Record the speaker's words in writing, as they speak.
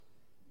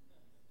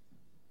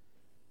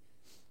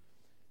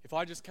If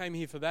I just came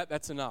here for that,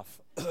 that's enough.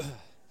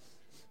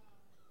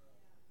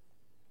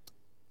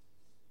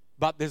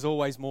 But there's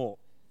always more.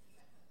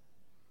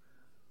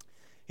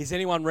 Is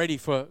anyone ready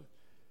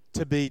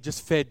to be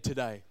just fed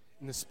today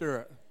in the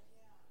Spirit?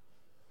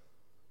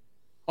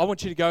 I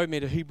want you to go with me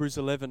to Hebrews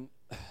 11,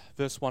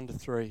 verse 1 to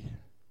 3.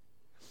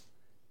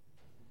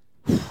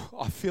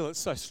 I feel it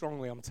so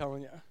strongly, I'm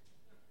telling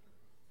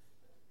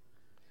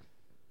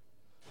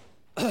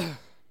you.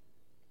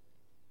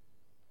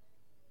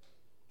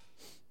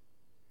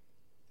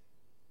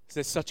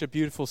 There's such a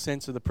beautiful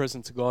sense of the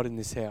presence of God in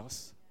this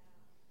house.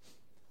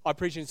 I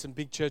preach in some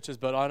big churches,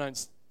 but I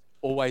don't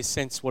always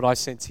sense what I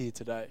sense here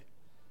today.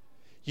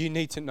 You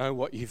need to know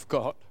what you've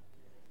got.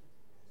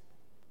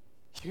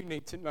 You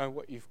need to know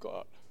what you've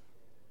got.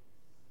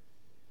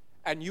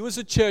 And you as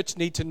a church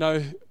need to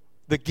know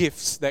the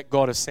gifts that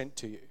God has sent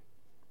to you.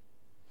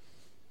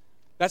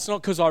 That's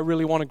not because I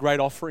really want a great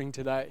offering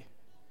today.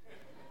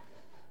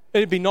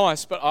 It'd be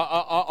nice, but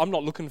I'm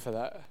not looking for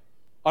that.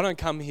 I don't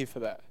come here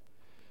for that.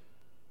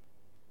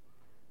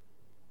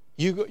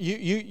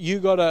 You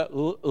got to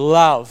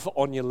love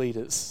on your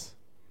leaders.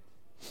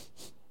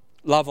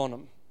 Love on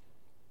them.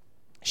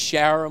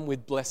 Shower them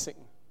with blessing.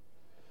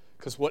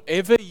 Because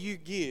whatever you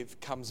give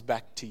comes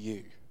back to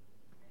you.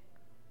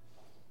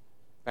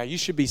 Now you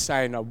should be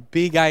saying a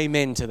big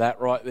amen to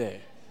that right there.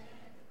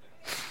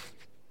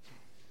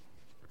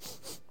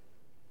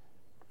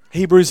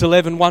 Hebrews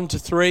 11, 1 to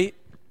 3.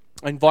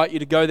 I invite you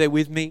to go there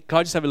with me. Can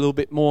I just have a little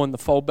bit more in the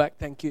fold back?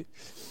 Thank you.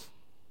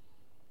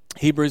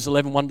 Hebrews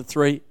 11, 1 to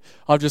 3.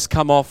 I've just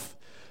come off,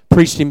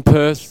 preached in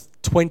Perth,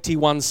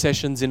 21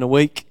 sessions in a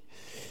week.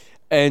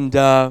 And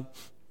I'm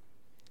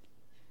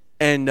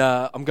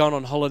going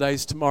on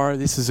holidays tomorrow.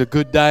 This is a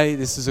good day.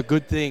 This is a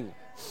good thing.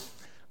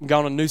 I'm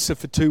going on Noosa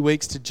for 2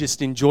 weeks to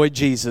just enjoy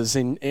Jesus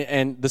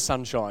and the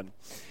sunshine.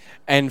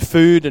 And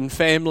food and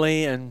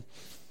family.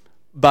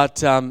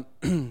 But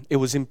it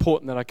was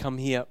important that I come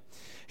here.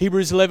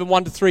 Hebrews 11,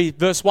 1 to 3.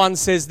 Verse 1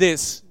 says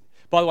this.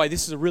 By the way,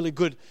 this is a really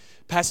good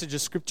passage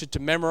of scripture to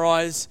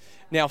memorize.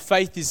 Now,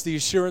 faith is the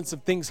assurance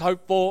of things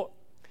hoped for,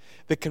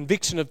 the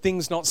conviction of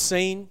things not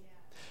seen.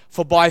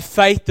 For by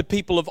faith the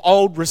people of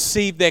old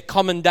received their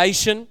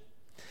commendation.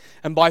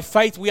 And by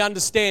faith we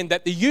understand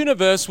that the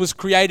universe was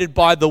created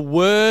by the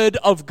word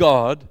of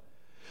God,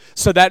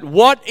 so that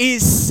what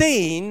is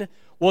seen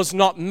was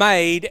not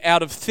made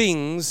out of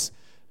things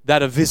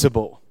that are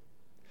visible.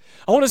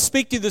 I want to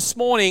speak to you this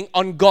morning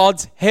on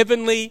God's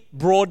heavenly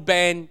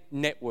broadband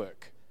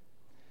network.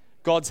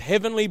 God's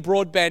heavenly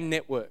broadband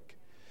network.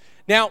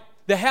 Now,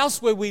 the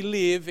house where we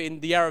live in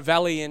the Yarra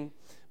Valley in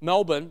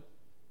Melbourne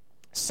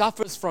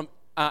suffers from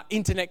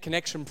internet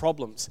connection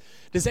problems.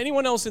 Does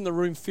anyone else in the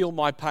room feel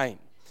my pain?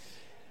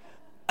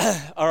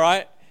 All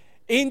right?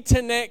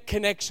 Internet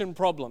connection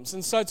problems.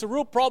 And so it's a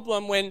real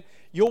problem when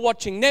you're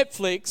watching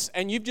Netflix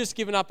and you've just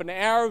given up an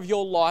hour of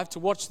your life to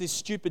watch this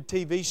stupid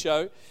TV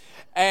show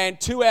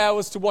and 2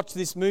 hours to watch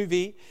this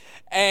movie,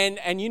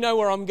 and you know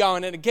where I'm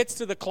going, and it gets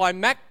to the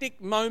climactic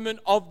moment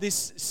of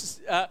this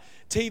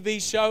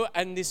TV show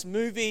and this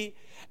movie,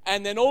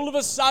 and then all of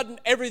a sudden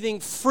everything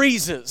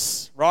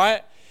freezes,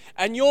 right?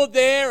 And you're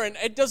there, and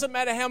it doesn't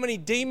matter how many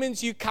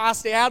demons you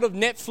cast out of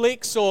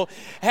Netflix or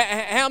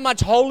how much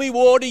holy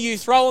water you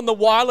throw on the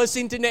wireless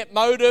internet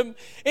modem.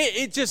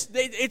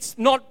 It's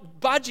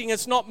not budging,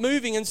 it's not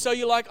moving. And so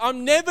you're like,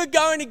 I'm never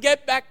going to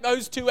get back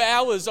those 2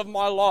 hours of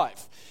my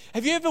life.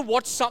 Have you ever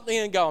watched something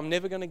and go, I'm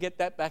never going to get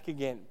that back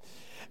again?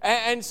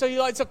 And so you're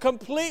like, it's a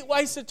complete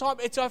waste of time.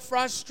 It's a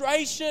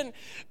frustration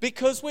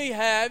because we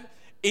have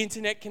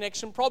internet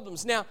connection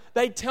problems. Now,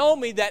 they tell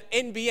me that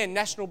NBN,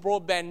 National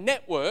Broadband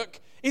Network,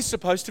 is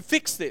supposed to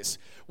fix this.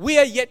 We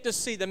are yet to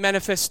see the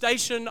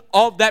manifestation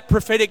of that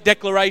prophetic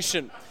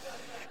declaration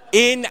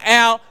in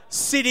our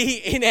city,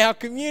 in our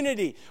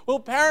community. Well,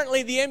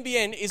 apparently the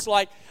NBN is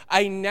like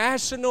a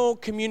national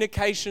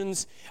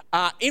communications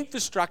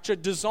infrastructure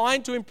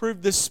designed to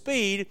improve the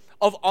speed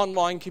of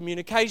online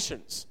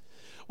communications.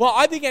 Well,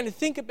 I began to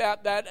think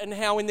about that and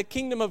how in the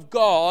kingdom of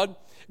God,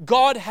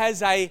 God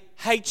has a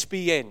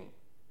HBN,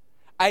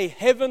 a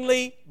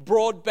heavenly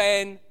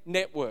broadband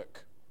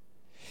network.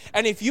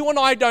 And if you and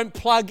I don't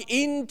plug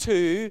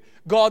into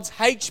God's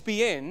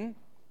HBN,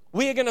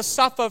 we are going to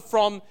suffer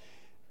from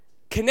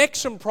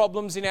connection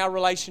problems in our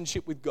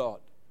relationship with God.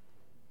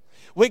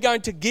 We're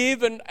going to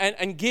give and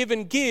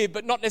give,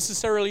 but not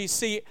necessarily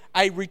see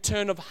a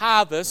return of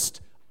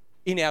harvest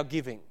in our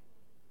giving.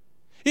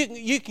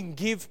 You can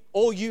give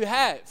all you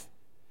have,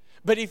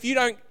 but if you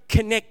don't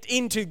connect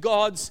into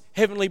God's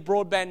heavenly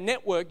broadband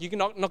network, you're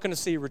not going to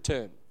see a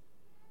return.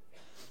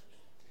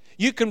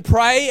 You can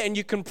pray and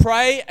you can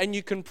pray and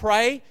you can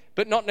pray,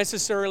 but not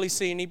necessarily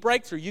see any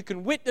breakthrough. You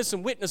can witness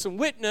and witness and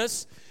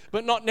witness,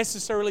 but not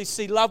necessarily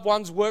see loved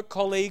ones, work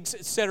colleagues,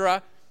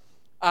 etc.,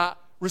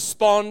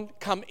 respond,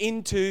 come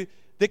into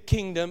the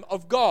kingdom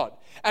of God.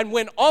 And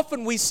when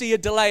often we see a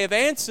delay of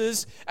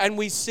answers and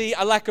we see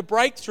a lack of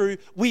breakthrough,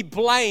 we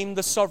blame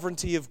the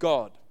sovereignty of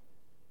God.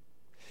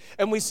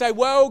 and we say,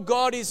 well,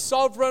 God is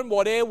sovereign.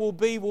 Whatever will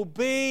be, will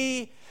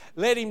be.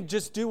 Let him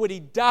just do what he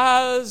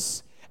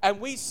does. And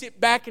we sit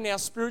back in our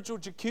spiritual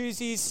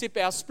jacuzzis, sip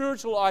our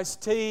spiritual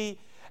iced tea,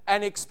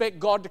 and expect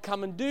God to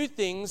come and do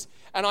things.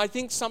 And I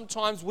think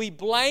sometimes we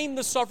blame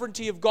the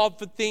sovereignty of God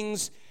for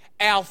things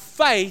our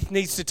faith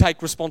needs to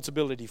take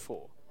responsibility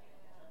for.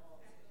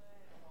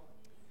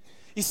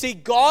 You see,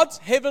 God's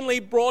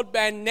heavenly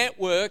broadband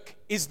network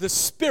is the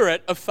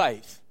spirit of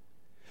faith.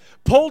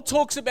 Paul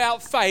talks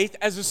about faith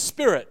as a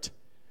spirit.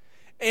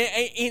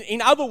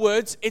 In other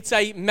words, it's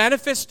a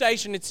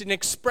manifestation, it's an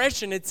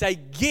expression, it's a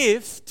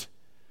gift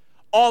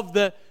of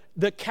the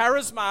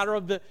charisma,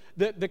 of the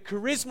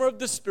charisma of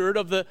the Spirit,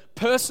 of the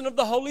person of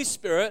the Holy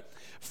Spirit.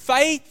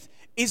 Faith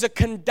is a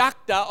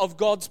conductor of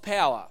God's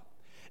power.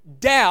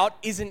 Doubt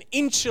is an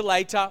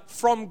insulator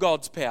from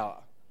God's power.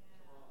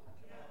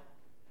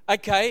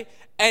 Okay?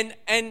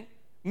 And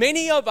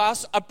many of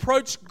us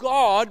approach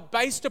God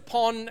based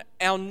upon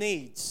our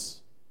needs.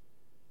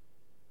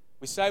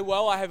 We say,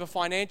 well, I have a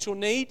financial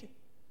need,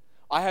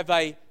 I have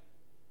a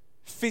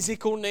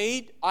physical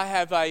need, I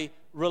have a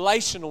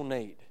relational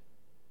need.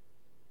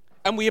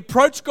 And we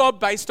approach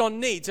God based on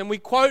needs. And we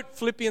quote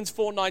Philippians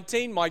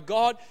 4:19, my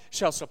God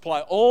shall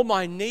supply all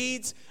my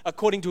needs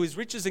according to his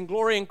riches and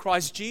glory in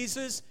Christ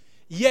Jesus.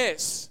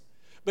 Yes,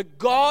 but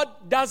God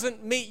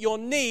doesn't meet your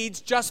needs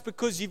just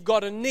because you've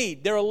got a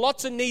need. There are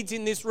lots of needs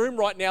in this room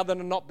right now that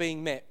are not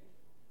being met.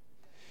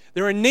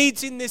 There are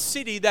needs in this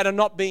city that are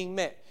not being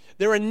met.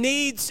 There are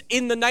needs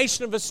in the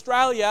nation of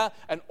Australia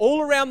and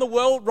all around the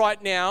world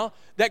right now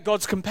that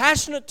God's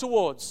compassionate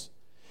towards.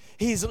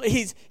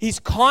 He's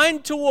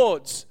kind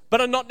towards,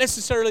 but are not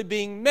necessarily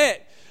being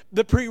met.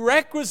 The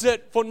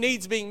prerequisite for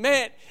needs being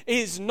met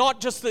is not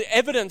just the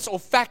evidence or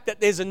fact that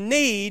there's a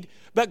need,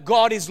 but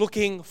God is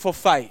looking for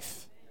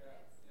faith.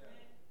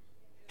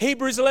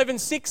 Hebrews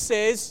 11:6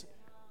 says,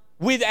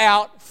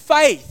 without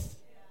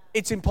faith,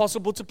 it's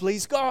impossible to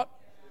please God.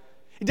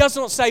 It does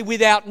not say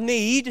without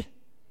need,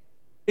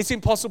 it's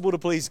impossible to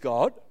please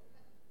God.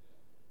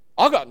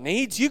 I got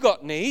needs, you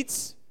got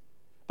needs.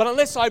 But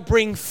unless I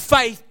bring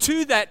faith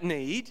to that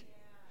need,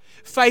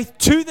 faith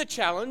to the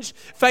challenge,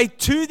 faith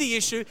to the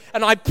issue,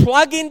 and I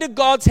plug into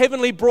God's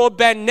heavenly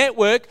broadband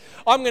network,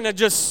 I'm going to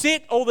just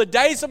sit all the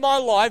days of my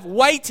life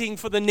waiting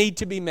for the need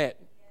to be met.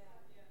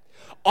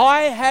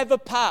 I have a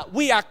part.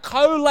 We are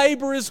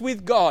co-laborers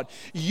with God.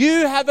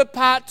 You have a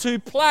part to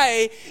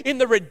play in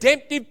the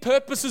redemptive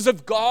purposes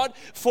of God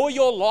for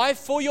your life,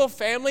 for your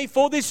family,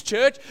 for this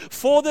church,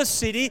 for the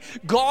city.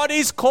 God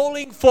is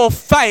calling for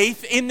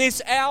faith in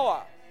this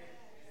hour.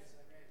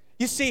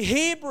 You see,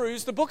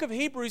 Hebrews, the book of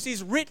Hebrews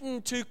is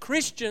written to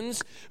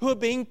Christians who are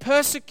being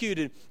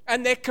persecuted,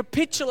 and they're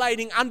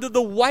capitulating under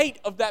the weight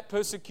of that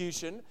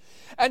persecution.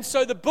 And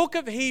so the book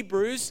of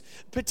Hebrews,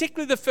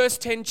 particularly the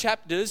first 10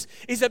 chapters,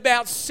 is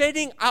about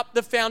setting up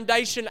the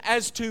foundation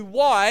as to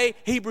why,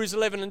 Hebrews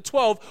 11 and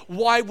 12,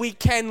 why we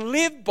can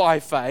live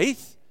by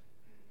faith.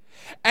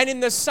 And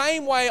in the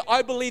same way,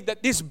 I believe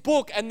that this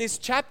book and this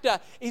chapter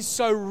is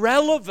so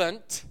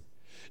relevant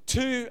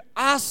to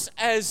us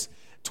as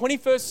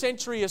 21st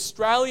century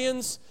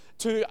Australians,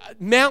 to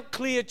Mount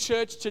Clear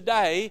Church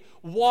today.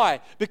 Why?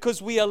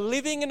 Because we are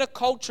living in a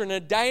culture, in a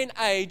day and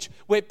age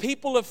where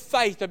people of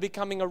faith are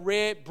becoming a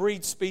rare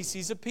breed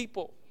species of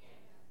people.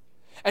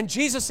 And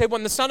Jesus said,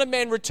 when the Son of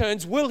Man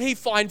returns, will he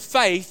find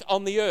faith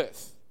on the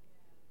earth?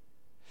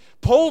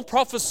 Paul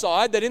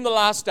prophesied that in the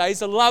last days,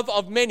 the love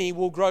of many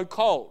will grow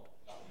cold.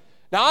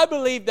 Now, I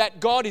believe that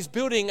God is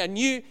building a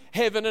new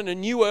heaven and a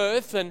new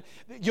earth, and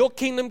your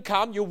kingdom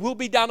come, your will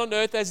be done on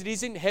earth as it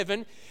is in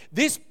heaven.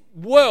 This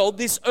world,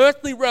 this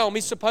earthly realm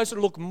is supposed to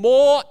look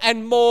more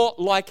and more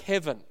like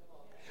heaven.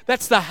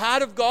 That's the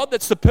heart of God.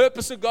 That's the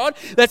purpose of God.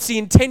 That's the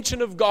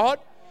intention of God.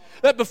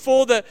 That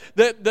before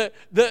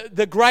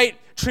the great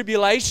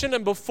tribulation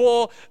and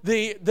before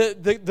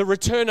the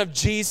return of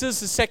Jesus,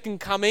 the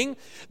second coming,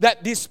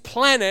 that this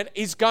planet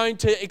is going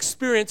to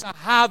experience a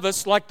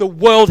harvest like the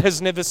world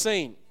has never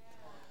seen.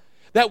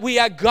 That we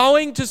are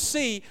going to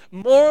see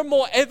more and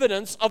more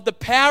evidence of the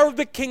power of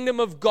the kingdom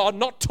of God,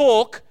 not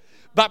talk,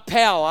 but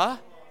power,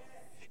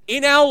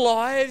 in our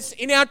lives,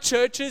 in our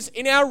churches,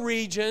 in our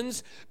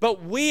regions.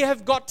 But we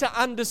have got to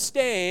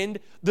understand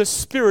the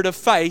spirit of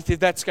faith if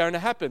that's going to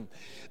happen.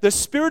 The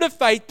spirit of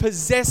faith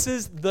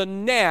possesses the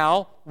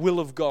now will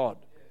of God.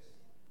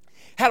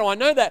 How do I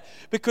know that?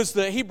 Because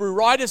the Hebrew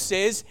writer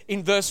says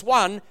in verse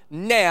 1,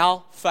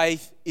 now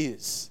faith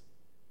is.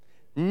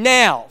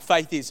 Now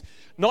faith is.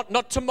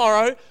 Not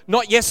tomorrow,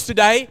 not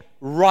yesterday,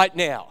 right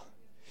now.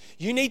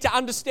 You need to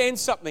understand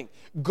something.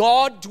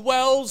 God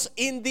dwells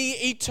in the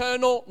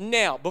eternal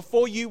now.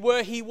 Before you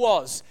were, he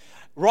was.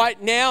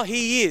 Right now,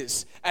 he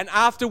is. And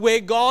after we're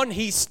gone,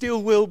 he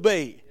still will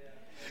be.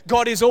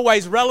 God is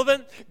always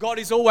relevant. God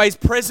is always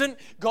present.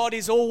 God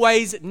is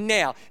always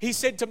now. He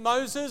said to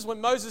Moses, when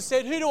Moses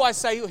said, who do I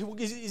say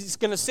is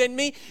going to send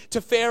me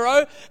to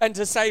Pharaoh and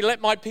to say, let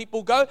my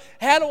people go?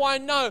 How do I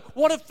know?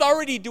 What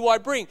authority do I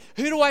bring?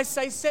 Who do I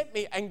say sent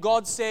me? And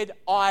God said,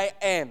 I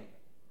am.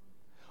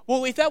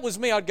 Well, if that was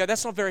me, I'd go,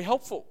 that's not very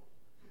helpful.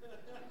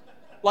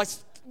 Like,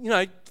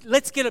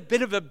 let's get a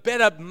bit of a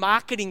better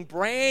marketing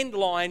brand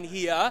line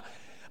here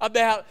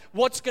about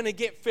what's going to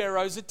get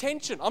Pharaoh's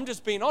attention. I'm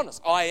just being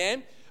honest. I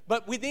am.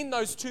 But within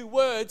those two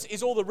words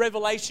is all the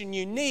revelation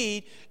you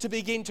need to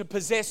begin to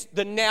possess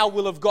the now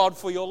will of God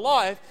for your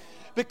life.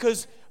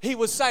 Because he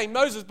was saying,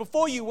 Moses,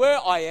 before you were,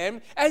 I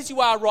am. As you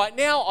are right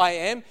now, I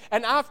am.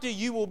 And after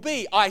you will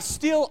be, I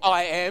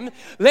am.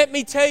 Let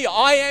me tell you,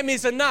 I am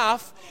is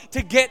enough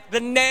to get the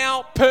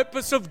now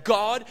purpose of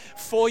God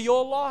for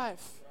your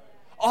life.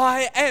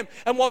 I am.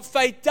 And what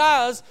faith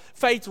does,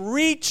 faith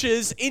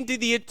reaches into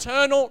the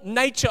eternal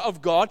nature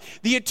of God,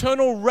 the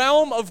eternal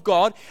realm of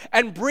God,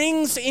 and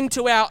brings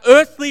into our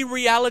earthly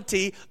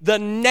reality the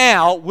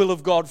now will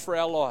of God for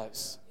our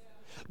lives.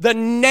 The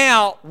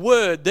now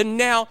word, the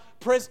now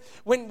present.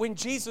 When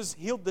Jesus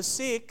healed the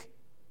sick,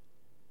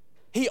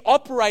 he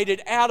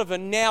operated out of a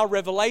now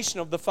revelation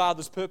of the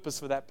Father's purpose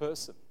for that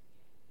person.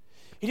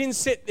 He didn't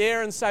sit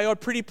there and say, oh,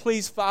 pretty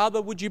please,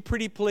 Father, would you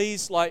pretty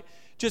please,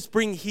 just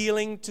bring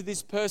healing to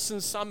this person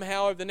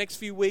somehow over the next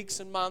few weeks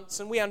and months.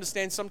 And we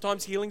understand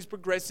sometimes healing's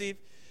progressive.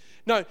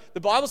 No, the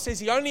Bible says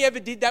he only ever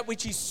did that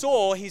which he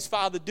saw his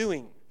Father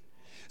doing.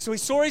 So he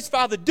saw his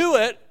Father do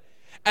it,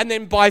 and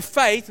then by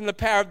faith and the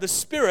power of the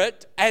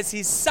Spirit, as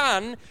his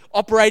Son,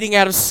 operating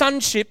out of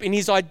sonship in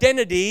his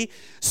identity,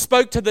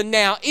 spoke to the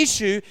now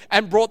issue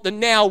and brought the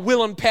now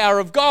will and power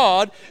of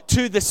God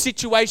to the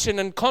situation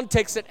and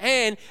context at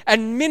hand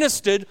and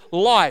ministered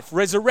life,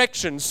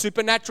 resurrection,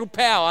 supernatural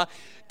power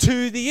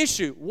to the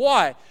issue.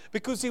 Why?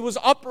 Because he was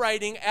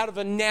operating out of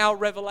a now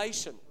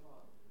revelation.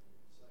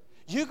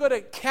 You've got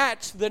to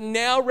catch the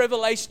now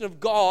revelation of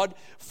God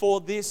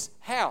for this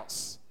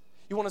house.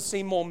 You want to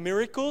see more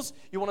miracles.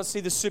 You want to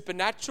see the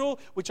supernatural,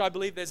 which I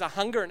believe there's a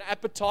hunger and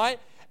appetite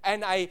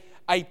and a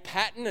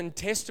pattern and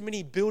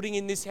testimony building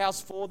in this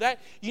house for that.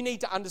 You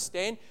need to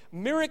understand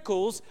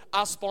miracles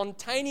are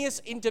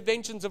spontaneous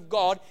interventions of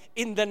God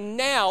in the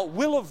now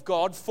will of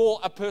God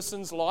for a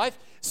person's life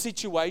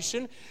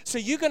situation. So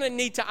you're going to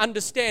need to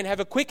understand,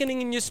 have a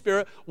quickening in your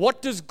spirit.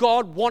 What does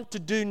God want to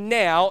do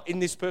now in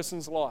this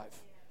person's life?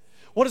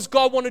 What does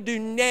God want to do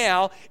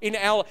now in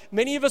our...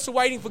 Many of us are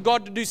waiting for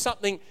God to do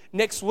something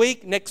next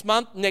week, next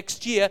month,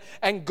 next year,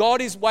 and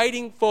God is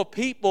waiting for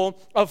people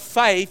of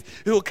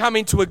faith who will come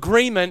into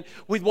agreement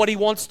with what he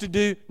wants to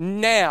do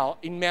now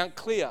in Mount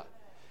Clear,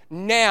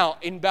 now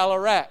in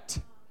Ballarat.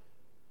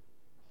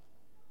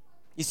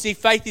 You see,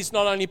 faith is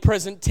not only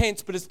present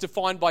tense, but it's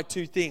defined by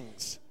two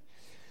things.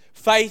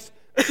 Faith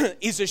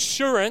is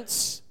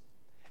assurance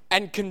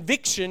and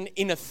conviction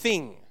in a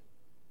thing,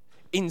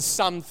 in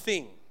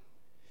something.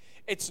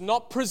 It's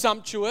not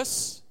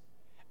presumptuous,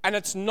 and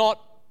it's not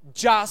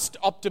just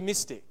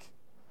optimistic.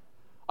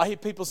 I hear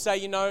people say,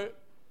 you've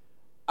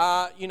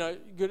got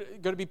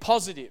to be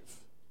positive.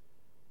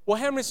 Well,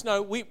 how many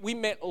know we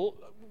met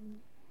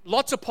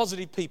lots of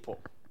positive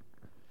people.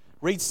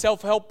 Read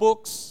self-help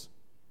books,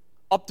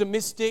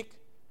 optimistic,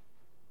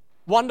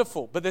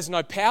 wonderful, but there's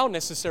no power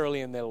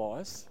necessarily in their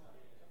lives.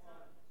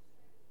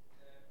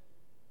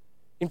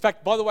 In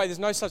fact, by the way, there's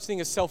no such thing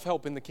as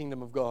self-help in the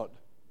kingdom of God.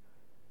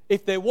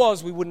 If there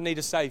was, we wouldn't need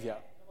a Savior.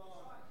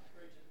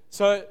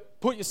 So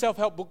put your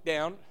self-help book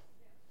down,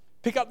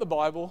 pick up the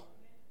Bible,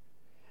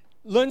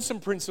 learn some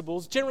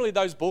principles. Generally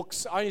those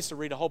books, I used to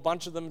read a whole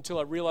bunch of them until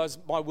I realized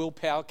my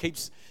willpower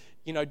keeps,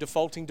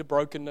 defaulting to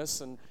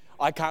brokenness and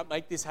I can't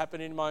make this happen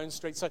in my own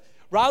street. So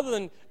rather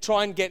than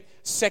try and get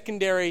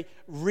secondary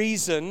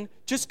reason,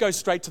 just go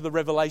straight to the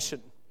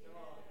revelation.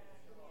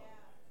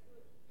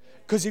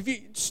 Because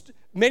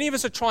many of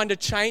us are trying to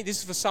change, this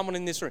is for someone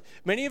in this room,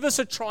 many of us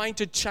are trying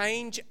to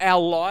change our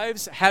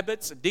lives,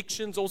 habits,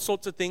 addictions, all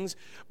sorts of things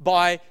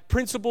by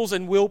principles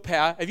and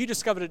willpower. Have you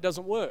discovered it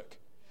doesn't work?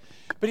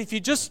 But if you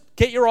just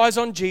get your eyes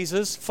on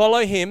Jesus,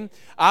 follow him,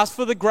 ask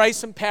for the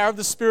grace and power of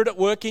the Spirit at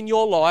work in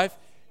your life,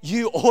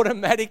 you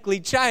automatically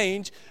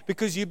change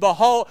because you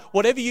behold,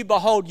 whatever you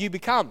behold, you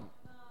become.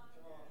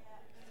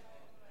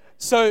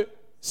 So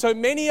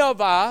many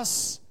of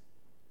us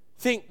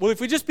think, well, if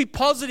we just be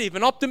positive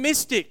and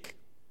optimistic,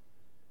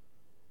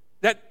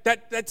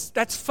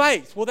 that's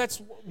faith. Well,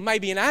 that's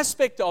maybe an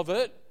aspect of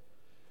it,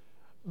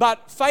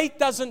 but faith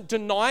doesn't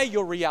deny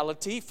your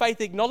reality.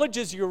 Faith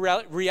acknowledges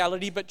your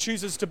reality, but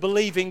chooses to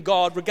believe in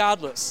God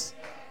regardless.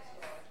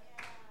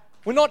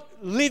 We're not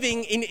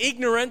living in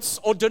ignorance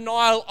or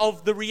denial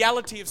of the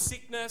reality of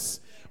sickness,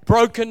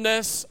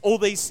 brokenness, all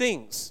these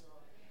things.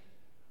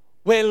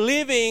 We're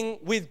living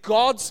with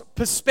God's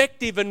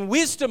perspective and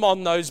wisdom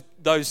on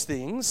those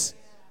things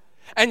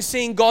and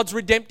seeing God's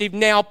redemptive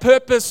now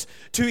purpose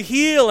to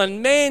heal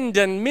and mend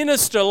and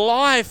minister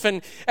life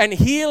and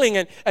healing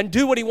and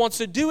do what he wants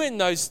to do in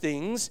those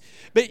things.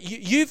 But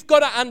you've got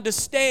to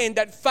understand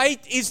that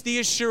faith is the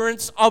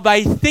assurance of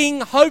a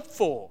thing hoped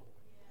for.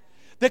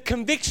 The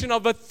conviction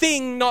of a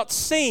thing not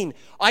seen.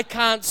 I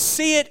can't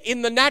see it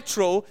in the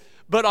natural,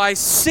 but I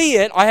see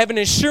it. I have an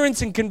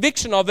assurance and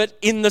conviction of it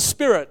in the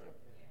Spirit.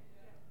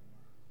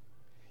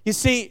 You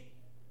see,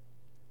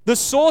 the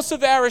source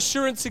of our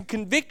assurance and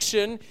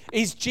conviction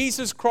is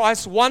Jesus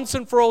Christ's once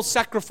and for all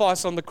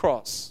sacrifice on the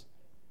cross.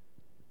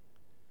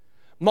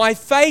 My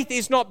faith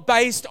is not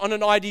based on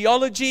an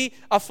ideology,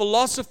 a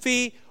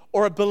philosophy,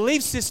 or a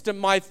belief system.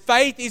 My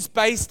faith is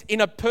based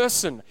in a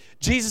person.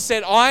 Jesus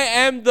said, I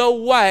am the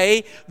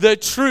way, the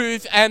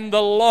truth, and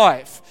the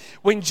life.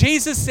 When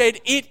Jesus said,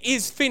 it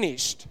is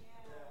finished,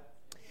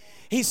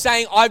 he's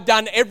saying, I've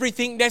done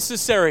everything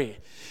necessary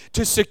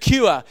to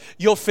secure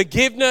your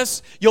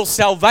forgiveness, your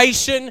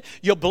salvation,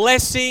 your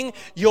blessing,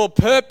 your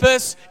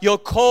purpose, your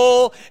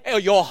call,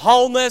 your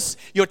wholeness,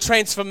 your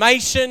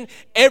transformation.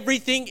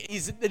 Everything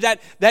is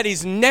that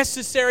is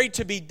necessary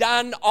to be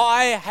done.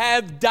 I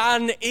have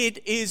done.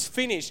 It is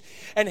finished.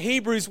 And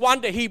Hebrews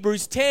 1 to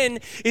Hebrews 10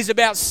 is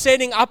about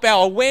setting up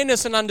our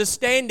awareness and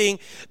understanding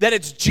that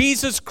it's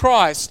Jesus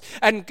Christ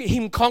and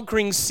him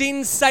conquering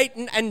sin,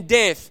 Satan, and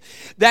death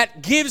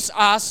that gives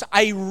us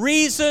a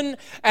reason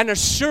and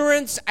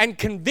assurance and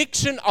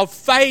conviction of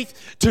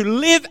faith to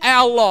live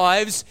our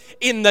lives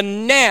in the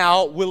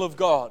now will of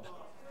God,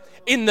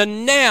 in the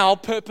now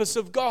purpose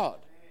of God.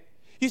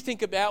 You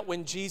think about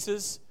when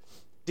Jesus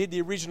did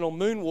the original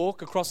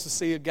moonwalk across the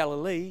Sea of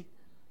Galilee.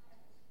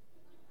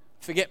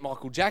 Forget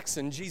Michael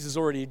Jackson, Jesus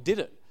already did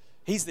it.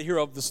 He's the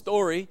hero of the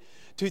story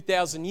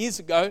 2,000 years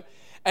ago.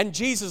 And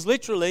Jesus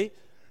literally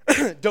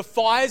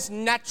defies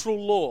natural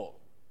law.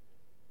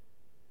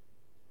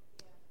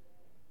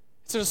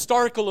 It's an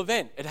historical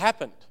event. It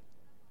happened.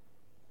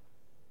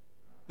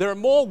 There are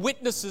more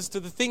witnesses to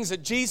the things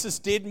that Jesus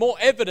did, more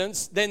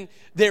evidence than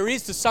there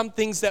is to some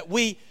things that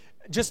we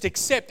just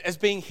accept as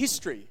being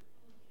history.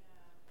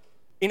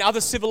 In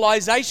other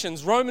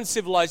civilizations, Roman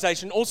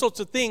civilization, all sorts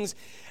of things.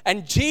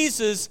 And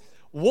Jesus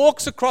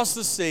walks across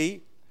the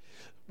sea.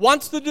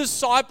 Once the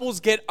disciples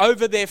get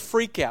over their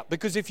freak out,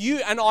 because if you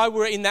and I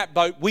were in that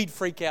boat, we'd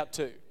freak out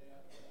too.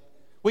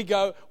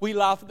 We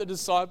laugh at the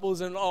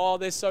disciples and, oh,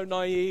 they're so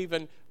naive,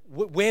 and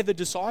we're the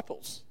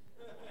disciples.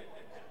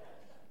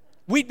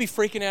 We'd be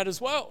freaking out as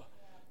well.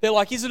 They're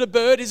like, is it a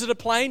bird? Is it a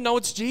plane? No,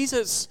 it's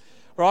Jesus,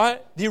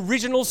 right? The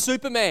original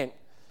Superman,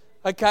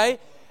 okay?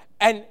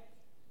 And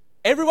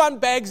everyone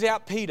bags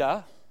out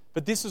Peter,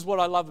 but this is what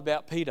I love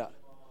about Peter.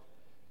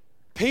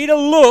 Peter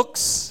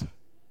looks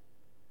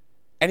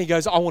and he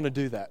goes, I want to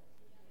do that.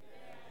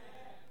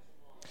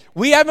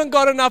 We haven't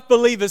got enough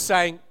believers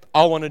saying,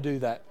 I want to do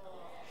that.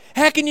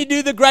 How can you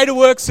do the greater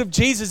works of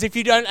Jesus if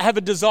you don't have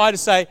a desire to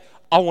say,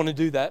 I want to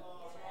do that?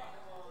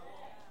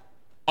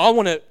 I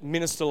want to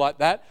minister like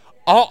that.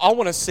 I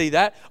want to see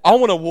that. I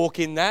want to walk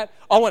in that.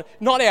 I want,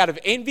 not out of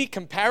envy,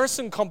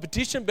 comparison,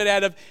 competition, but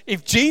out of,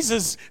 if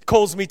Jesus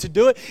calls me to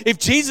do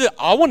it,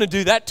 I want to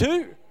do that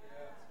too.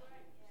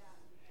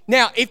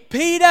 Now, if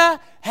Peter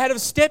had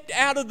have stepped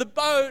out of the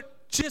boat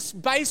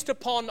just based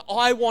upon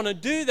I want to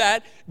do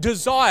that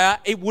desire,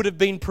 it would have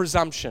been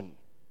presumption.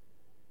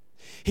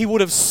 He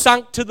would have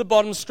sunk to the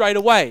bottom straight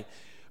away.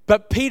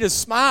 But Peter's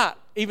smart.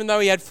 Even though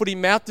he had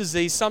foot-and-mouth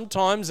disease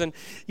sometimes and,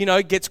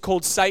 gets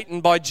called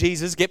Satan by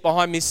Jesus, get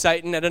behind me,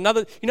 Satan. At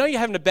another, you're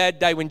having a bad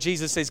day when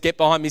Jesus says, get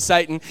behind me,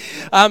 Satan.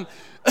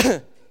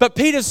 But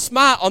Peter's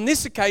smart on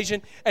this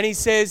occasion and he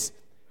says,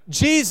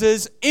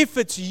 Jesus, if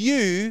it's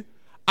you,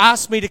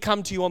 ask me to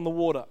come to you on the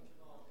water.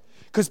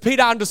 Because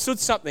Peter understood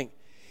something.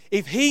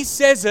 If he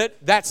says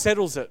it, that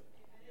settles it.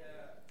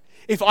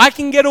 If I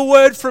can get a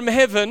word from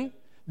heaven,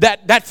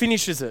 that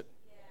finishes it.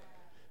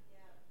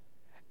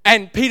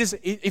 And Peter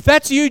says, if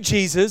that's you,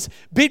 Jesus,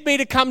 bid me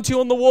to come to you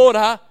on the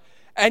water.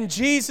 And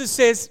Jesus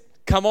says,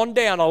 come on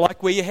down. I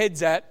like where your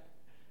head's at.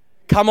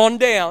 Come on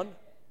down.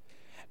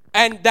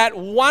 And that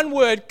one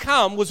word,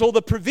 come, was all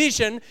the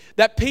provision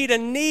that Peter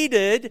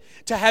needed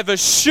to have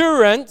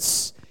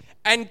assurance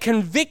and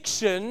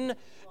conviction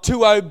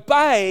to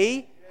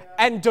obey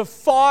and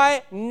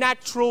defy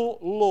natural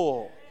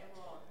law.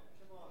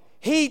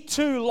 He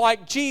too,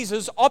 like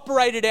Jesus,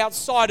 operated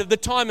outside of the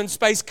time and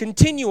space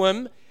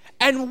continuum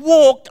and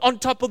walked on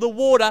top of the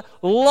water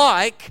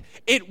like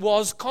it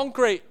was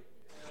concrete,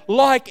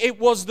 like it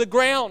was the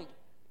ground.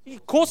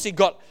 Of course, he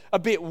got a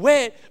bit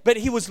wet, but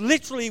he was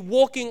literally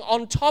walking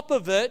on top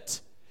of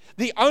it.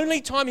 The only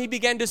time he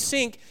began to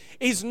sink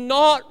is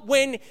not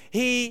when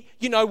he,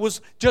 was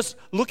just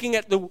looking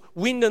at the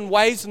wind and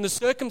waves and the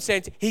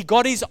circumstance. He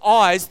got his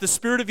eyes, the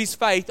spirit of his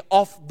faith,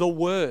 off the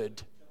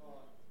Word.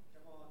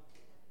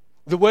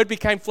 The Word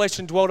became flesh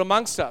and dwelt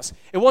amongst us.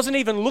 It wasn't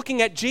even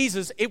looking at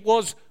Jesus, it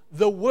was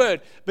the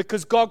Word,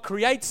 because God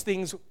creates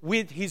things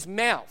with his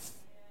mouth.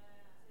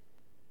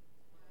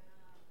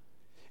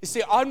 You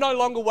see, I'm no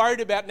longer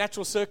worried about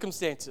natural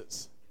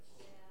circumstances.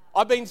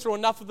 I've been through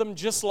enough of them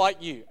just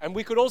like you. And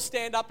we could all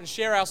stand up and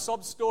share our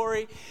sob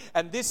story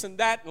and this and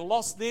that and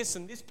lost this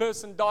and this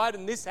person died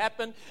and this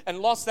happened and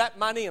lost that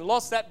money and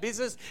lost that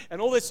business and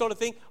all this sort of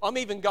thing. I'm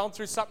even going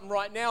through something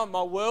right now in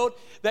my world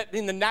that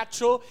in the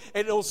natural,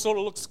 it all sort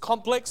of looks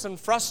complex and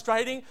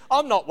frustrating.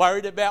 I'm not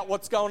worried about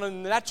what's going on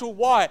in the natural.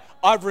 Why?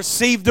 I've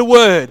received a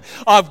word.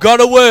 I've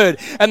got a word.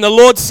 And the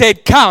Lord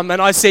said, come.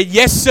 And I said,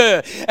 yes,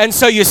 sir. And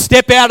so you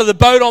step out of the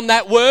boat on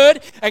that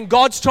word and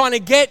God's trying to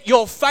get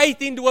your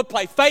faith into a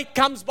place. Faith faith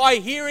comes by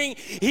hearing,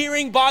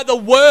 hearing by the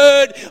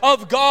word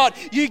of God.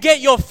 You get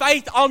your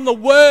faith on the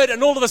word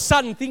and all of a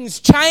sudden things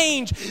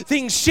change,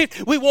 things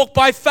shift. We walk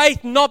by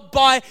faith, not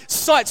by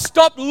sight.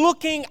 Stop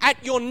looking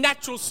at your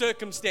natural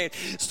circumstance.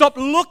 Stop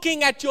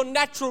looking at your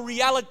natural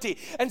reality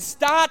and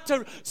start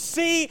to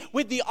see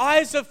with the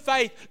eyes of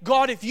faith.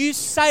 God, if you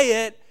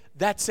say it,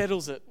 that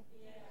settles it.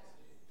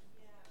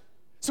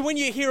 So when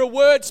you hear a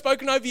word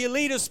spoken over your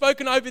leaders,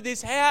 spoken over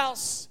this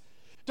house,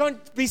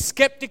 don't be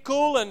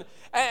skeptical and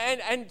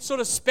sort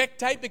of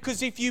spectate,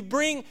 because if you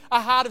bring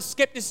a heart of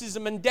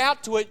skepticism and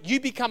doubt to it, you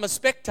become a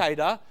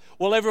spectator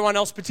while everyone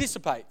else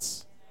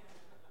participates.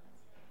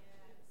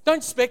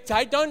 Don't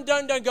spectate. Don't go,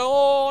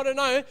 oh, I don't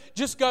know.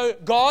 Just go,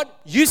 God,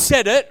 you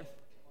said it.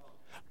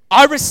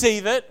 I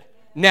receive it.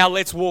 Now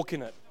let's walk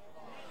in it.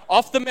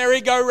 Off the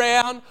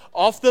merry-go-round,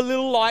 off the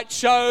little light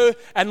show,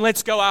 and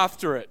let's go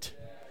after it.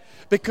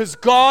 Because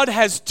God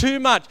has too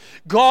much.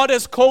 God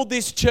has called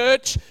this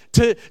church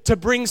to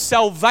bring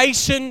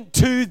salvation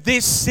to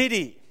this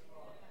city.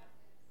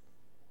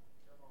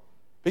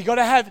 But you've got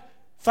to have,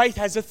 faith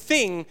has a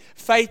thing.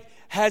 Faith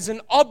has an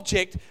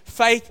object.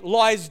 Faith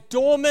lies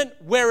dormant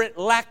where it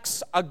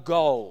lacks a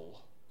goal.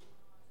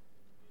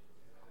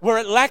 Where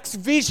it lacks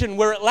vision,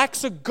 where it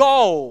lacks a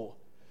goal.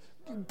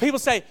 People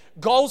say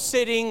goal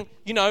setting,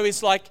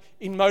 is like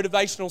in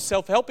motivational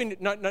self-help.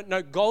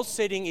 No, goal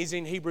setting is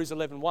in Hebrews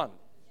 11:1.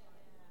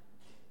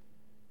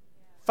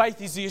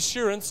 Faith is the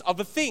assurance of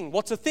a thing.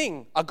 What's a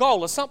thing? A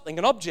goal, a something,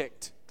 an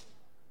object.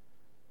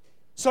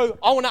 So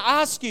I want to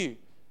ask you,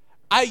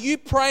 are you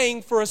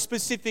praying for a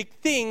specific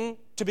thing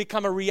to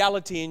become a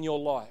reality in your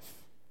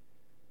life?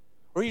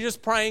 Or are you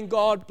just praying,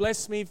 God,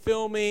 bless me,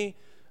 fill me,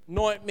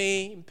 anoint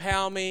me,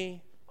 empower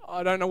me?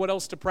 I don't know what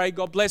else to pray.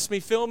 God, bless me,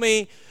 fill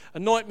me,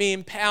 anoint me,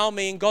 empower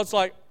me. And God's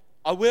like,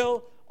 I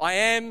will, I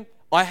am,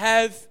 I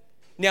have.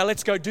 Now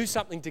let's go do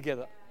something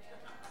together.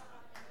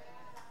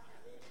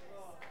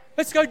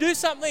 Let's go do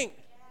something.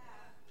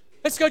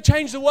 Let's go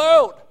change the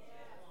world.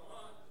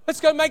 Let's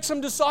go make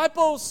some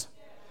disciples.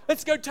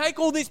 Let's go take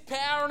all this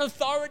power and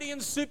authority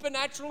and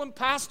supernatural and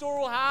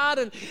pastoral heart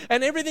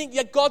and everything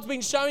that God's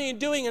been showing and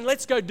doing, and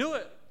let's go do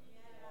it.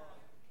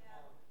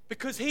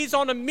 Because He's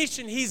on a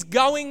mission. He's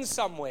going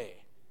somewhere.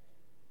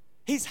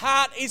 His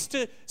heart is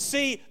to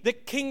see the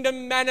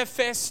kingdom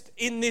manifest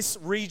in this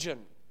region.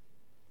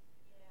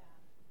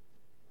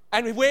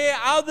 And where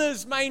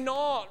others may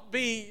not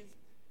be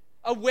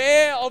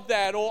aware of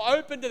that or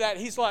open to that,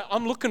 He's like,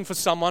 I'm looking for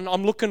someone.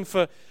 I'm looking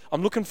for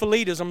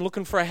leaders. I'm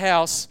looking for a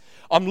house.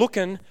 I'm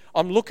looking.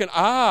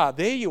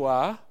 There you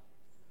are.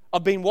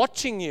 I've been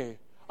watching you.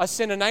 I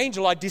sent an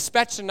angel. I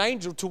dispatched an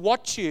angel to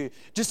watch you.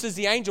 Just as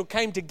the angel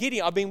came to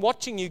Gideon. I've been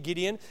watching you,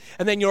 Gideon.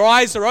 And then your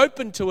eyes are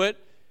open to it.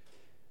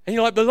 And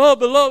you're like,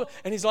 beloved.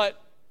 And He's like,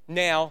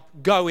 now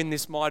go in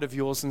this might of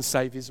yours and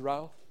save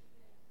Israel.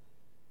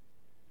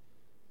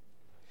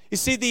 You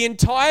see, the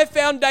entire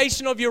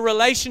foundation of your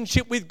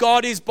relationship with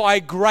God is by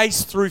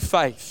grace through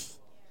faith.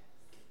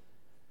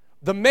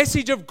 The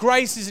message of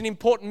grace is an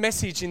important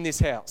message in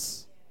this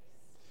house.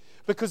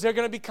 Because there are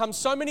going to become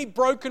so many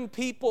broken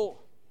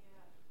people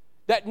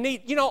that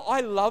need,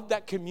 I love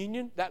that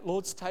communion, that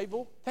Lord's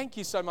table. Thank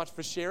you so much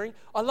for sharing.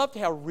 I loved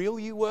how real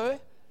you were.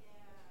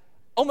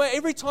 Almost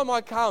every time I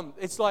come,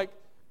 it's like,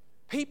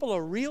 people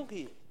are real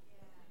here.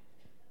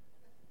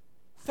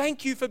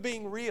 Thank you for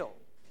being real.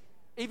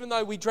 Even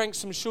though we drank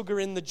some sugar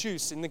in the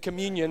juice in the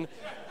communion,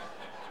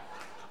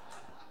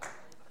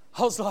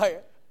 I was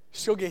like,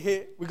 sugar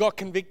hit. We got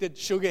convicted,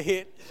 sugar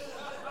hit.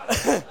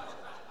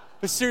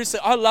 But seriously,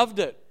 I loved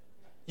it.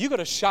 You got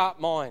a sharp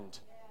mind.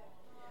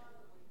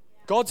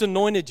 God's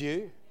anointed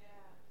you.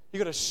 You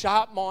got a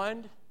sharp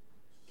mind. In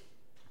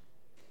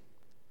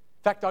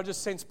fact, I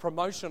just sense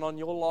promotion on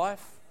your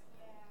life.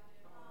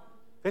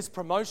 There's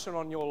promotion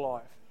on your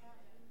life.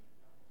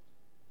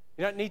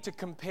 You don't need to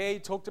compare. You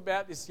talked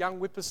about this young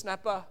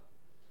whippersnapper.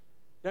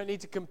 You don't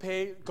need to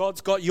compare.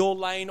 God's got your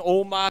lane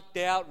all marked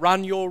out.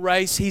 Run your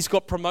race. He's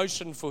got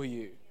promotion for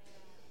you.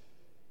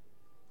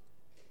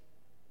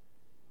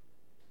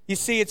 You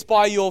see, it's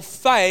by your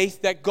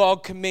faith that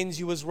God commends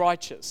you as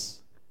righteous.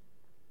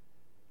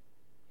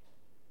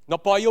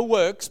 Not by your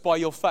works, by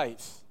your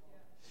faith.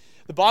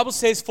 The Bible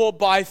says, for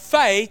by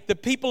faith the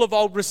people of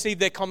old received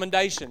their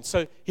commendation.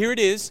 So here it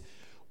is.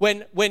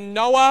 When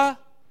Noah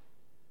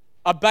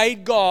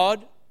obeyed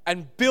God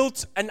and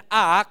built an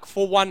ark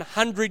for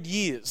 100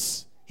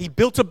 years. He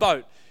built a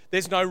boat.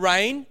 There's no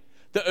rain.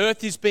 The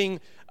earth is being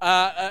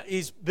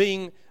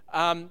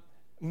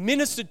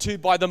ministered to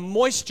by the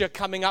moisture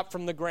coming up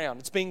from the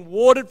ground. It's being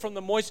watered from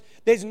the moisture.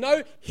 There's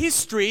no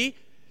history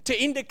to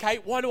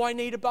indicate, why do I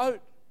need a boat?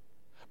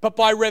 But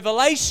by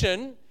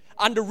revelation,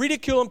 under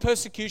ridicule and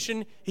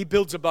persecution, he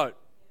builds a boat.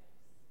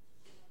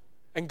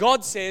 And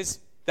God says,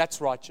 that's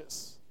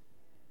righteous.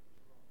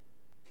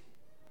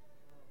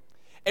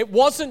 It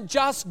wasn't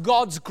just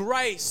God's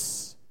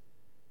grace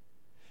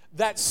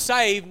that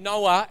saved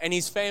Noah and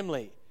his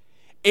family.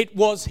 It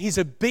was his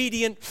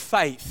obedient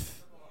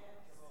faith.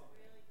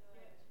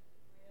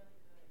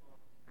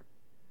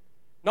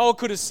 Noah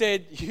could have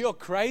said, you're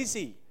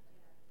crazy.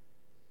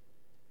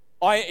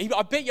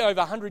 I bet you over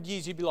 100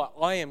 years you'd be like,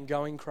 I am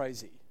going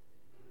crazy.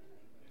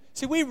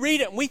 See, we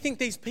read it and we think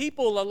these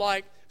people are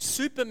like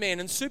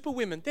supermen and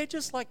superwomen. They're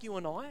just like you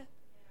and I.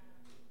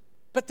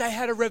 But they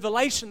had a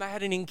revelation, they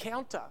had an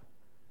encounter.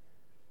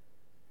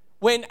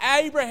 When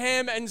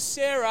Abraham and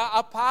Sarah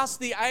are past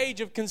the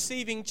age of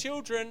conceiving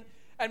children,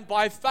 and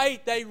by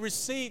faith they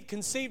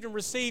conceived and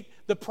received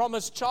the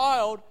promised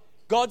child,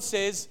 God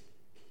says,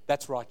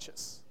 that's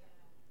righteous.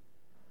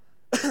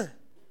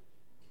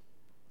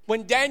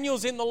 When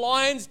Daniel's in the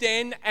lion's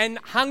den and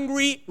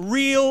hungry,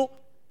 real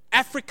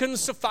African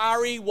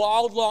safari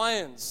wild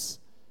lions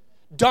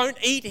don't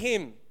eat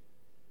him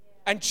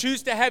and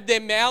choose to have their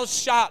mouths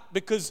shut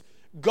because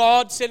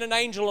God sent an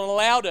angel and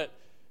allowed it,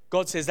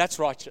 God says that's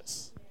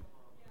righteous.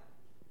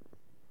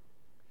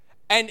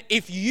 And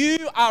if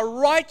you are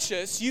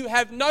righteous, you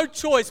have no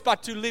choice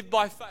but to live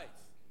by faith.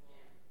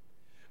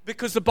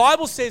 Because the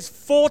Bible says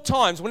 4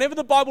 times, whenever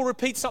the Bible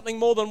repeats something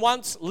more than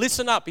once,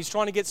 listen up, he's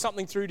trying to get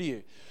something through to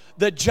you.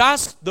 The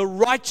just, the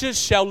righteous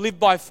shall live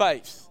by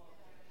faith.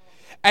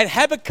 And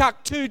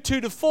Habakkuk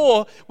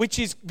 2:2-4, which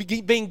is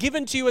being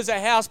given to you as a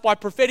house by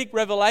prophetic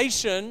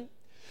revelation,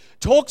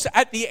 talks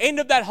at the end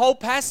of that whole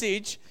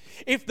passage,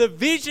 if the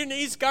vision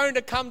is going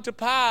to come to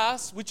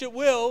pass, which it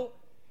will,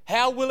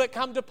 how will it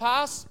come to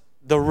pass?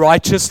 The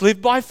righteous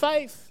live by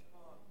faith.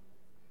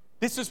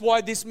 This is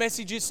why this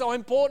message is so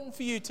important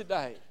for you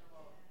today.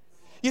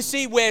 You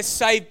see, we're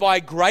saved by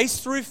grace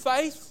through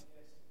faith.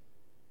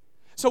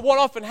 So what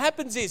often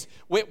happens is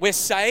we're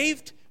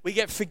saved, we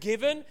get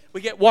forgiven,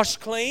 we get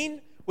washed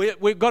clean,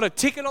 we've got a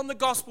ticket on the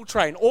gospel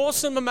train.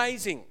 Awesome,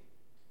 amazing.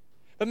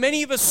 But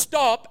many of us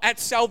stop at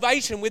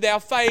salvation with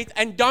our faith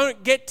and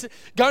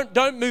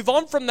don't move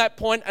on from that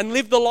point and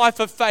live the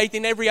life of faith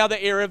in every other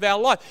area of our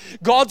life.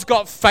 God's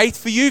got faith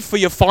for you for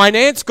your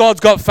finance. God's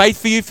got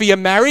faith for you for your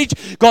marriage.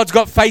 God's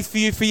got faith for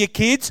you for your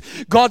kids.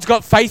 God's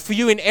got faith for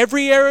you in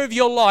every area of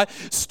your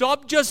life.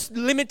 Stop just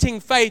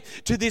limiting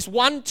faith to this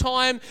one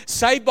time,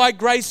 saved by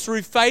grace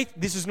through faith.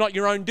 This is not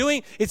your own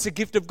doing. It's a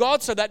gift of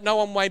God so that no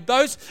one may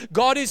boast.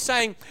 God is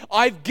saying,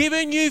 I've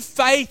given you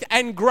faith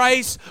and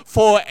grace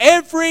for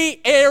every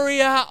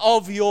area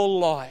of your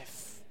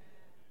life.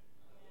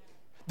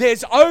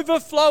 There's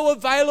overflow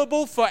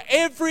available for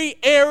every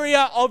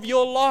area of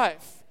your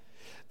life.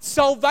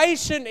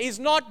 Salvation is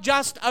not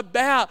just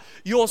about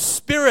your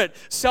spirit.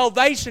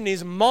 Salvation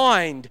is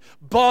mind,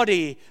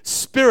 body,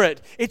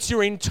 spirit. It's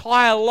your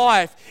entire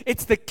life.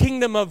 It's the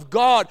kingdom of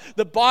God.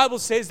 The Bible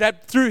says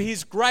that through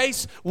His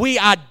grace, we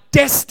are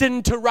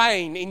destined to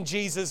reign in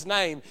Jesus'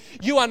 name.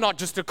 You are not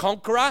just a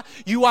conqueror.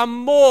 You are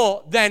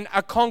more than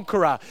a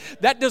conqueror.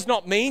 That does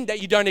not mean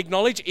that you don't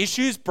acknowledge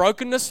issues,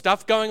 brokenness,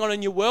 stuff going on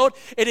in your world.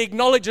 It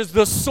acknowledges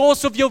the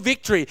source of your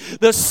victory,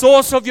 the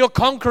source of your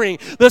conquering,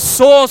 the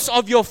source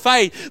of your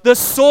faith, the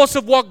source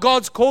of what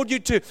God's called you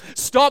to.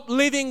 Stop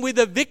living with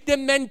a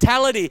victim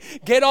mentality.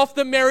 Get off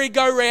the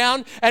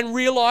merry-go-round and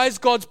realize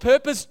God's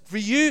purpose for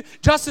you,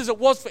 just as it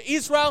was for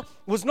Israel,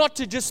 was not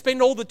to just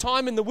spend all the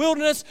time in the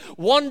wilderness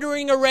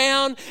wandering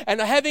around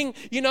and having,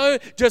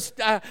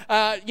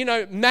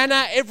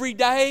 manna every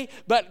day.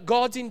 But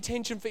God's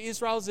intention for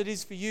Israel, as it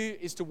is for you,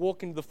 is to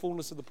walk into the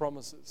fullness of the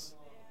promises.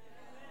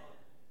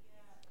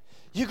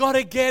 You got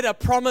to get a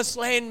promised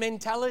land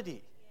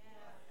mentality.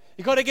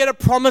 You got to get a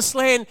promised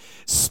land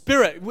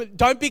spirit.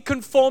 Don't be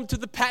conformed to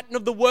the pattern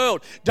of the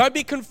world. Don't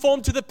be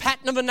conformed to the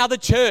pattern of another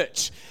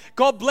church.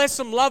 God bless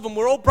them, love them.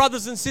 We're all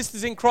brothers and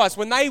sisters in Christ.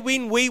 When they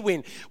win, we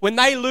win. When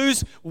they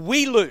lose,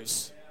 we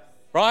lose.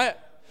 Right?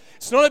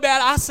 It's not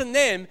about us and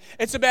them.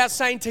 It's about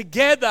saying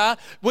together,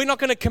 we're not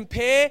going to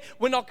compare.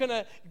 We're not going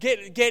to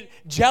get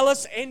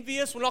jealous,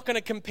 envious. We're not going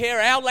to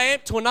compare our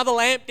lamp to another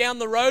lamp down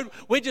the road.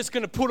 We're just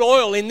going to put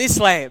oil in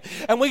this lamp.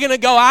 And we're going to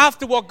go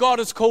after what God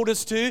has called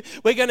us to.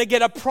 We're going to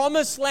get a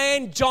promised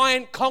land,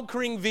 giant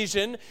conquering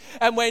vision.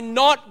 And we're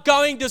not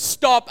going to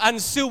stop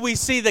until we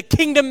see the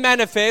kingdom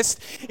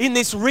manifest in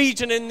this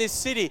region, in this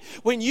city.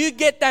 When you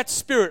get that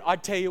spirit, I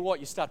tell you what,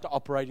 you start to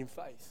operate in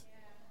faith.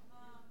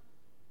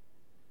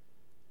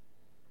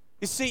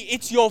 You see,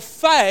 it's your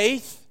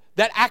faith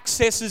that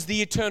accesses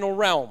the eternal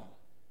realm.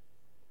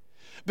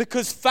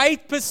 Because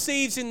faith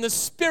perceives in the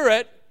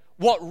spirit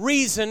what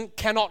reason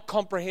cannot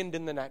comprehend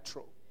in the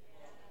natural.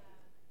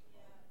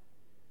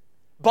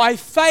 By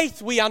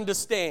faith we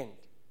understand,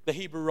 the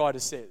Hebrew writer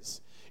says.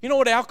 You know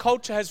what our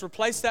culture has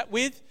replaced that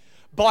with?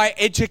 By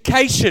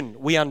education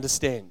we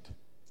understand.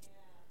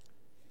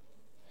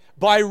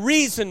 By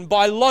reason,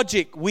 by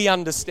logic we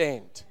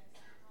understand.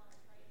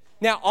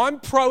 Now, I'm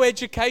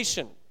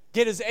pro-education.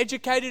 Get as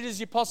educated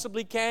as you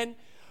possibly can.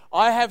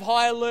 I have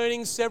higher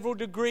learning, several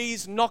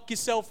degrees, knock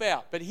yourself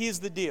out. But here's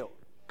the deal.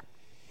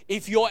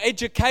 If your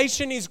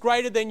education is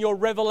greater than your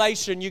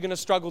revelation, you're going to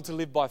struggle to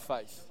live by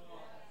faith.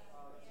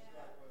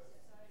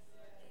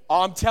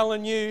 I'm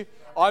telling you,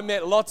 I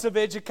met lots of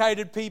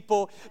educated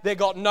people. They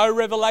got no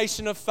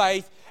revelation of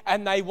faith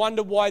and they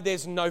wonder why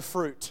there's no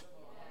fruit.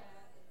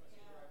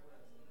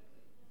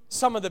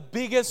 some of the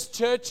biggest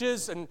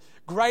churches and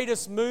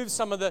greatest moves,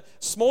 some of the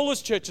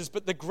smallest churches,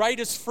 but the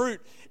greatest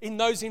fruit in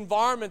those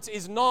environments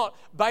is not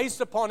based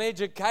upon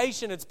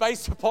education. It's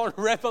based upon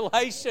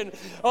revelation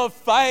of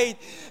faith.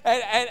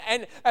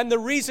 And the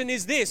reason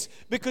is this,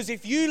 because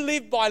if you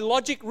live by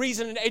logic,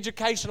 reason, and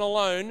education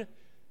alone,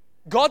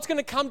 God's going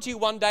to come to you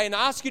one day and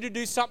ask you to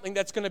do something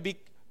that's going to be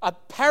a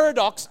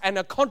paradox and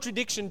a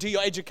contradiction to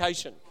your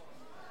education.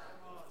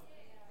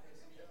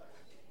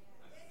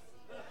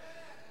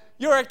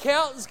 Your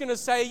accountant's going to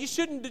say, you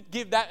shouldn't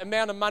give that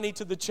amount of money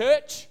to the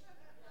church.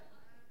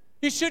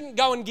 You shouldn't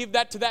go and give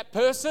that to that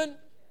person.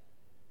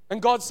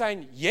 And God's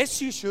saying, yes,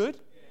 you should.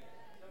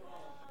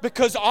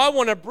 Because I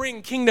want to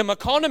bring kingdom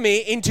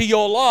economy into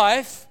your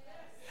life.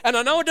 And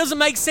I know it doesn't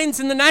make sense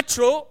in the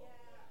natural,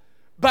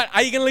 but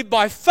are you going to live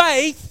by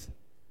faith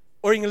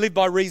or are you going to live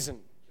by reason?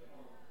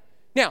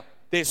 Now,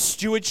 there's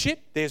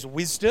stewardship, there's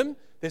wisdom,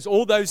 there's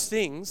all those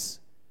things.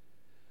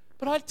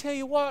 But I tell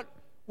you what,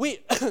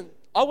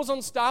 I was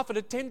on staff at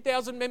a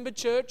 10,000 member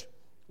church,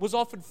 was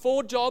offered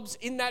 4 jobs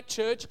in that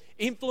church,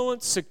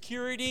 influence,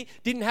 security,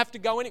 didn't have to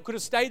go in it, could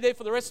have stayed there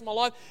for the rest of my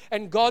life.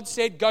 And God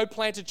said, go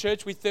plant a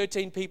church with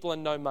 13 people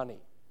and no money.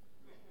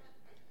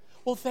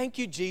 Well, thank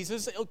you,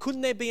 Jesus. Couldn't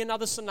there be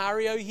another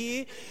scenario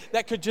here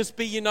that could just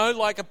be,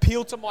 like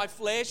appeal to my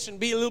flesh and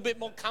be a little bit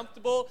more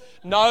comfortable?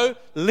 No,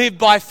 live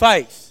by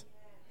faith.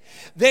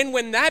 Then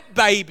when that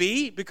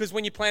baby, because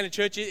when you plant a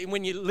church,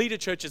 when you lead a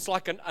church, it's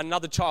like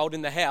another child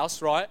in the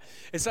house, right?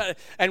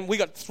 And we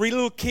got 3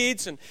 little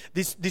kids, and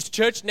this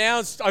church now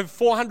is over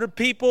 400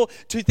 people,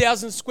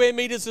 2,000 square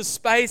meters of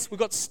space. We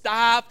got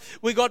staff,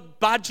 we got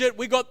budget,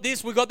 we got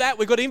this, we got that,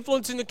 we got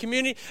influence in the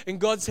community. And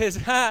God says,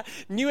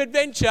 new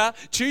adventure,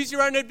 choose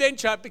your own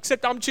adventure,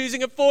 except I'm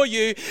choosing it for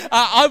you.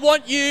 I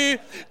want you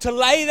to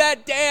lay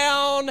that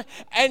down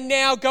and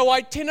now go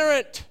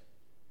itinerant.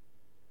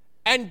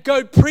 And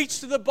go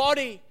preach to the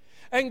body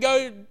and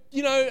go,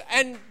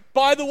 and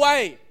by the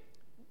way,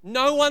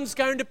 no one's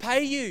going to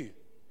pay you.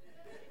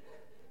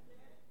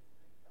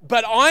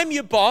 But I'm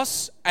your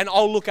boss and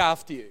I'll look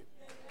after you.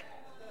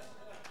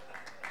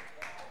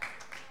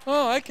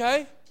 Oh,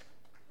 okay.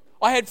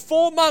 I had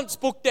 4 months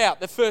booked out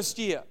the first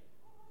year.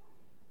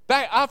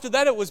 After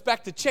that, it was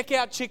back to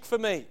checkout chick for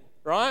me,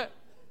 right?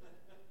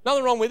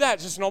 Nothing wrong with that,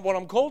 it's just not what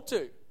I'm called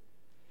to.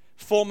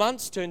 4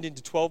 months turned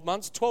into 12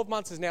 months. 12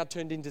 months has now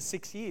turned into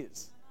 6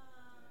 years.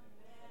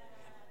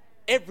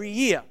 Every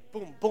year,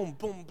 boom, boom,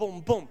 boom,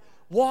 boom, boom.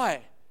 Why?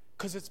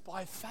 Because it's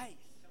by faith.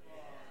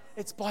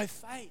 It's by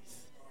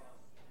faith.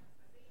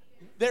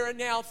 There are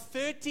now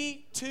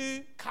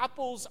 32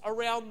 couples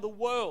around the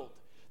world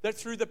that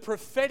through the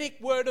prophetic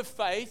word of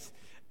faith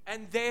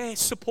and their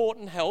support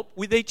and help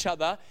with each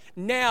other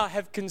now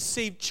have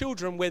conceived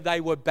children where they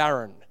were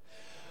barren.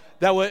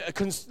 They were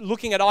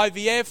looking at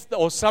IVF,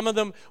 or some of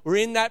them were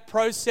in that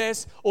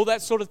process, all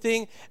that sort of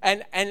thing.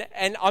 And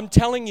I'm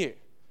telling you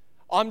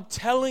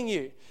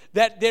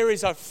that there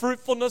is a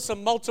fruitfulness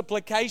and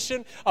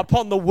multiplication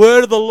upon the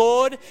word of the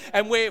Lord.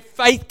 And where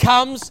faith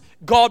comes,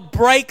 God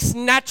breaks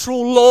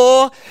natural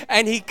law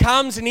and He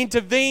comes and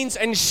intervenes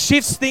and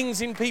shifts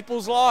things in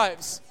people's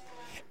lives.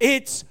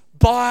 It's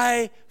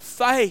by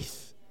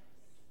faith.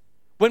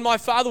 When my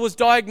father was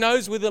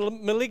diagnosed with a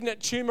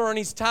malignant tumor on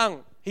his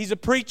tongue, he's a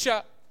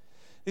preacher.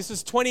 This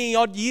is 20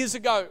 odd years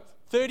ago,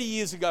 30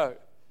 years ago.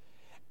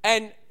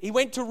 And he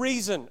went to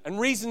Reason. And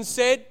Reason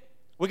said,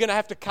 we're going to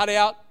have to cut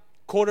out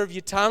a quarter of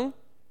your tongue.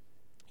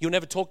 You'll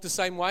never talk the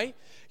same way.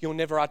 You'll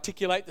never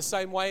articulate the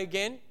same way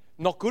again.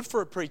 Not good for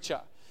a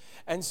preacher.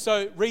 And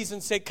so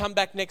Reason said, come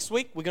back next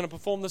week. We're going to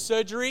perform the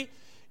surgery.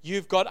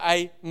 You've got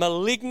a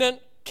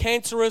malignant,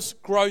 cancerous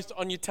growth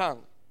on your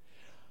tongue.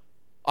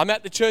 I'm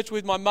at the church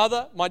with my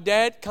mother. My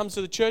dad comes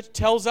to the church,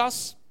 tells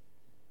us.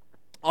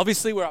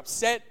 Obviously, we're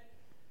upset.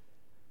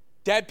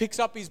 Dad picks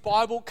up his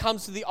Bible,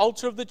 comes to the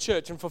altar of the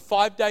church, and for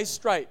 5 days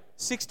straight,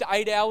 6 to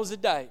 8 hours a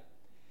day,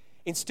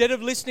 instead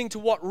of listening to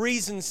what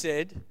reason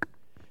said,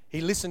 he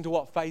listened to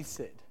what faith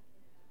said.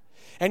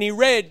 And he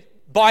read,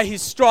 by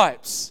His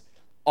stripes,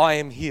 I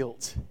am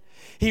healed.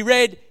 He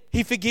read,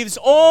 He forgives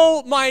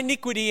all my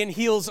iniquity and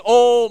heals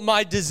all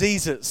my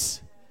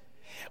diseases.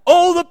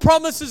 All the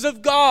promises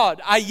of God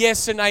are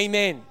yes and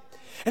amen.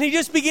 And he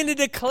just began to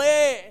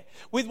declare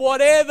with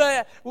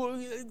whatever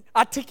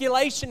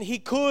articulation he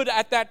could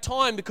at that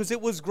time, because it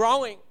was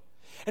growing.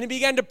 And he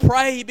began to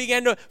pray, he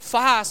began to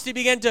fast, he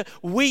began to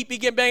weep, he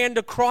began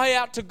to cry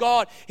out to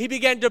God. He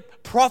began to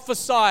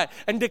prophesy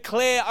and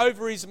declare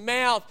over his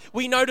mouth.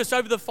 We noticed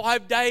over the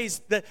 5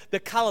 days the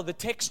color, the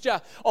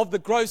texture of the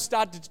growth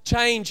started to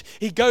change.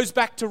 He goes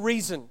back to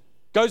Reason,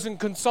 goes and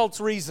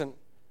consults Reason.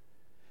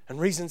 And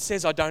Reason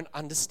says, I don't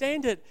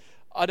understand it.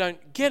 I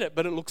don't get it,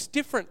 but it looks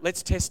different.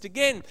 Let's test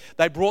again.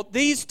 They brought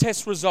these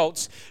test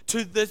results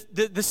to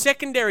the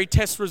secondary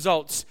test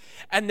results,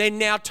 and they're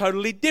now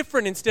totally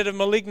different. Instead of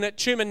malignant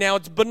tumor, now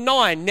it's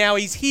benign. Now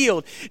he's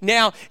healed.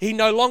 Now he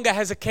no longer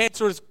has a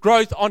cancerous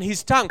growth on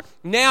his tongue.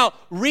 Now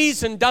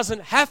reason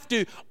doesn't have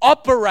to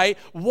operate.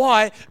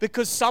 Why?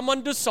 Because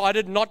someone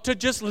decided not to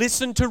just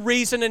listen to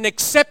reason and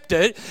accept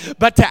it,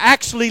 but to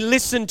actually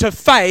listen to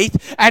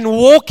faith and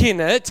walk in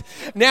it.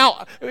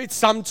 Now,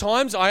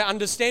 sometimes I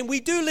understand we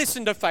do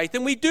listen to faith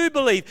and we do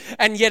believe,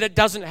 and yet it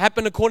doesn't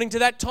happen according to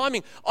that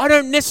timing. I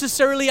don't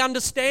necessarily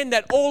understand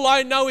that. All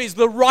I know is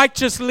the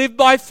righteous live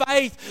by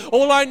faith.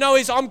 All I know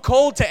is I'm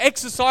called to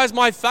exercise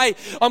my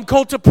faith. I'm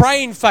called to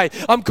pray in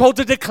faith. I'm called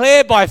to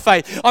declare by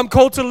faith. I'm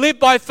called to live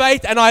by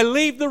faith, and I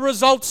leave the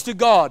results to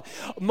God.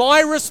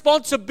 My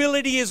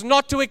responsibility is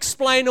not to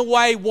explain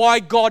away why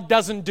God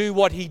doesn't do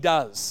what He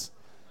does.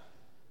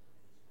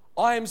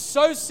 I am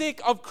so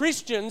sick of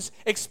Christians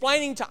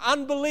explaining to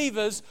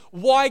unbelievers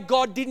why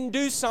God didn't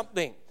do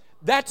something.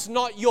 That's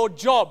not your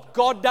job.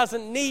 God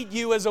doesn't need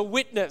you as a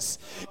witness.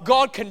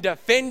 God can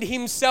defend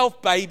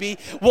Himself, baby.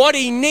 What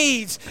He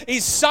needs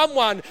is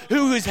someone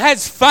who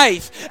has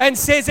faith and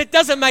says, it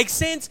doesn't make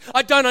sense.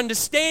 I don't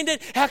understand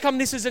it. How come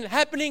this isn't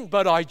happening?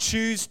 But I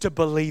choose to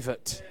believe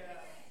it.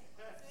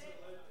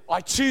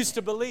 I choose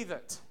to believe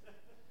it.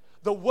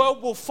 The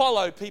world will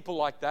follow people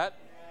like that.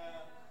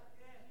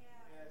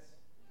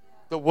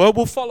 The world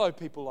will follow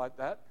people like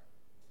that.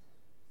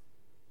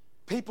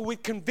 People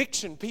with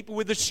conviction, people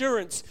with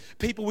assurance,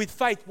 people with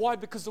faith. Why?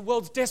 Because the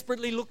world's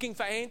desperately looking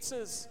for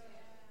answers.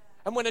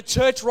 And when a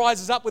church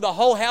rises up with a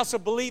whole house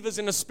of believers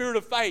in a spirit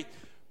of faith,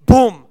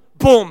 boom,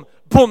 boom,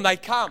 boom, they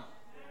come.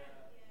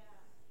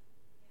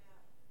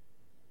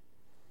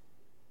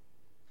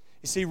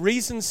 You see,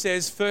 reason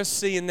says first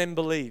see and then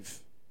believe.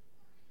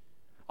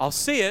 I'll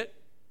see it,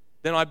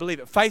 then I believe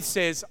it. Faith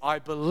says, I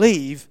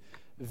believe,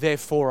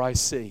 therefore I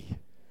see.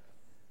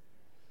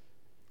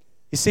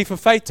 You see, for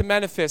faith to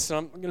manifest,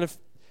 and I'm going to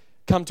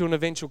come to an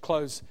eventual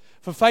close,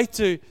 for faith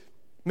to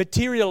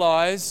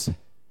materialize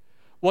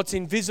what's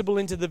invisible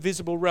into the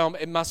visible realm,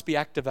 it must be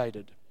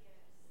activated.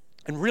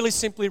 And really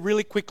simply,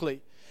 really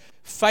quickly,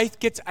 faith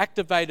gets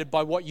activated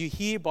by what you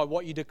hear, by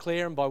what you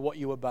declare, and by what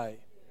you obey.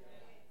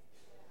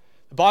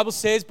 The Bible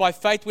says, by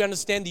faith we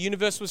understand the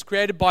universe was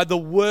created by the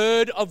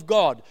Word of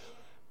God.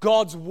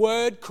 God's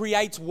Word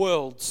creates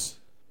worlds.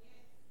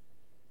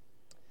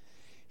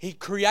 He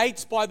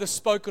creates by the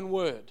spoken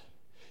word.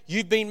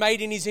 You've been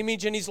made in His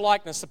image and His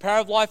likeness. The power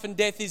of life and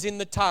death is in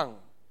the tongue.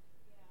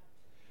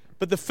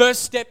 But the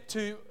first step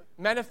to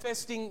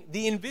manifesting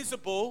the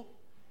invisible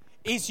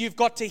is you've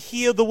got to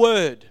hear the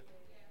word.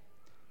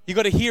 You've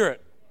got to hear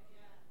it.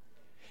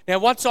 Now,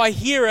 once I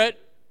hear it,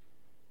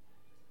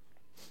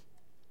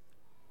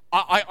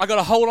 I got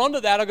to hold on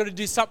to that. I've got to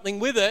do something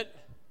with it.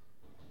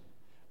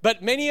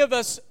 But many of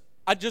us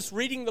are just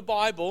reading the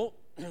Bible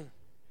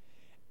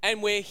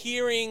and we're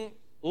hearing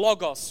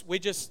logos. We're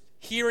just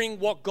hearing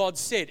what God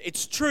said.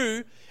 It's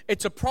true,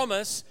 it's a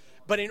promise,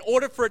 but in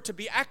order for it to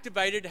be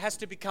activated, it has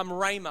to become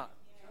rhema.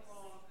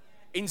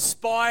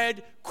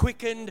 Inspired,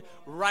 quickened,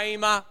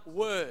 rhema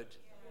word.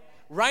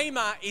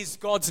 Rhema is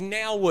God's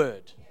now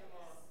word.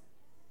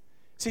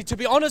 See, to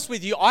be honest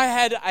with you, I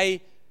had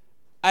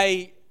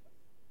a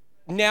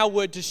now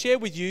word to share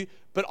with you,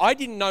 but I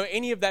didn't know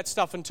any of that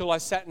stuff until I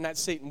sat in that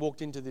seat and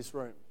walked into this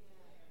room.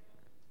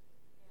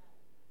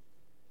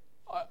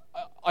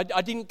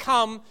 I didn't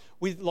come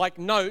with like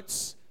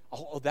notes.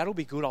 Oh, that'll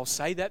be good. I'll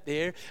say that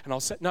there. And I'll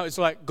say, no, it's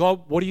like,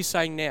 God, what are you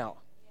saying now?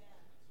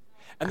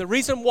 And the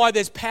reason why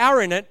there's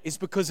power in it is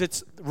because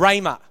it's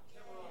rhema.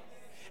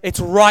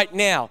 It's right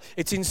now.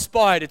 It's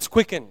inspired. It's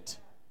quickened.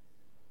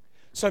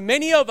 So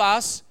many of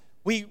us,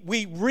 we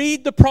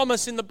read the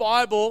promise in the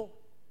Bible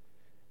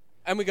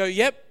and we go,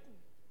 yep,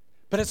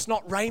 but it's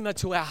not rhema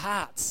to our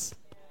hearts.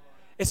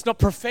 It's not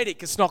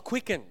prophetic. It's not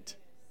quickened.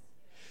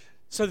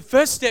 So the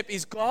first step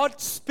is, God,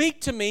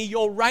 speak to me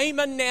your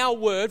rhema now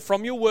word,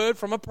 from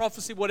a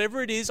prophecy,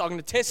 whatever it is. I'm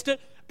going to test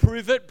it,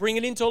 prove it, bring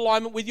it into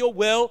alignment with your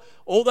will,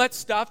 all that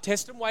stuff,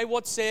 test and weigh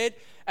what's said.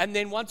 And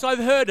then once I've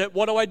heard it,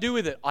 what do I do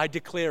with it? I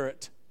declare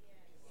it.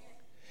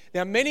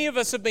 Now, many of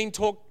us have been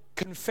taught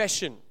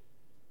confession.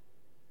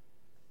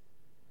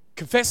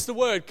 Confess the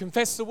word,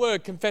 confess the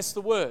word, confess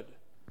the word.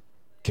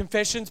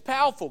 Confession's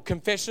powerful.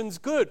 Confession's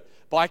good.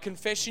 By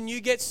confession,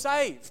 you get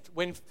saved.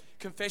 When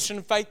confession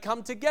and faith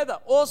come together.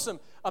 Awesome.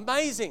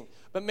 Amazing.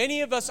 But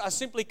many of us are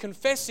simply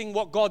confessing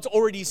what God's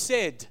already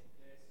said.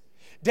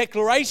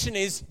 Declaration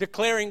is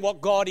declaring what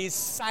God is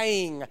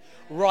saying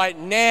right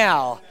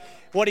now.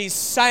 What He's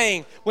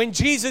saying. When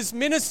Jesus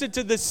ministered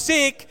to the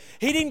sick,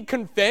 He didn't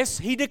confess,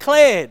 He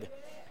declared.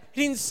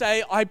 He didn't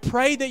say, I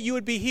pray that you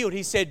would be healed.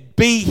 He said,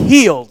 be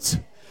healed.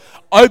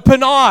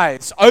 Open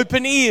eyes,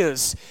 open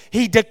ears.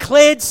 He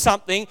declared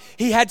something.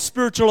 He had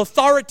spiritual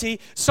authority,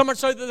 so much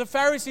so that the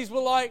Pharisees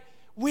were like,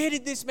 where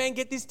did this man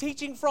get this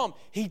teaching from?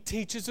 He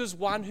teaches as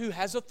one who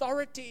has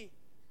authority.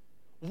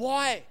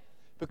 Why?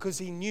 Because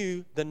he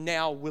knew the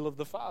now will of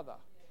the Father.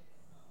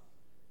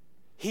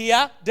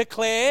 Hear,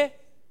 declare,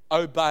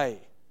 obey.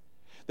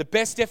 The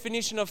best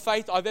definition of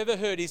faith I've ever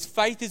heard is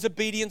faith is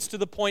obedience to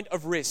the point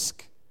of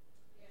risk.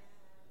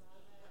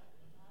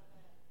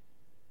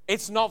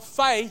 It's not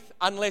faith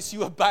unless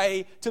you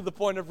obey to the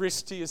point of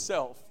risk to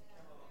yourself.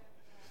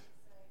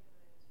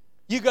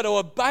 You've got to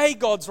obey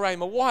God's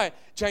rhema. Why?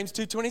 James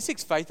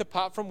 2:26, faith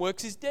apart from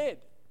works is dead.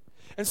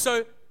 And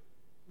so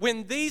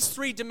when these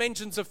three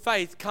dimensions of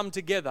faith come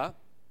together,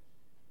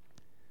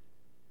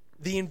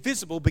 the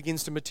invisible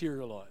begins to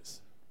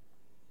materialize.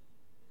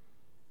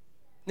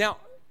 Now,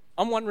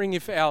 I'm wondering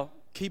if our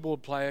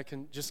keyboard player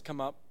can just come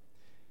up.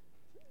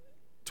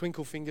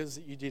 Twinkle fingers,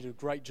 you did a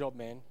great job,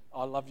 man.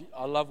 I love you.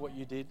 I love what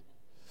you did.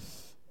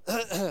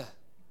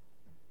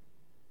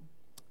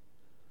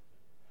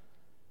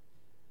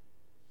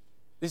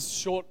 This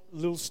short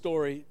little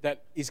story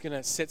that is going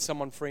to set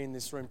someone free in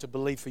this room to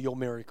believe for your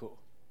miracle.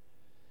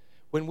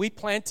 When we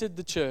planted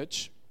the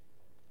church,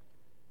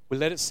 we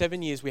led it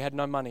 7 years, we had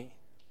no money.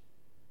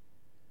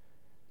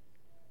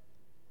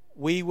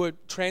 We were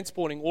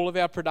transporting all of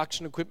our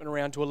production equipment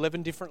around to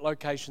 11 different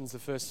locations the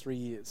first 3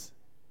 years.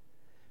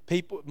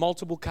 People,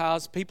 multiple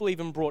cars, people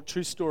even brought,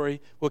 true story,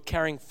 were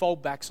carrying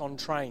foldbacks on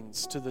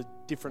trains to the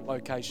different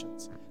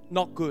locations.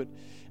 Not good.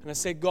 And I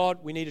said, God,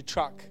 we need a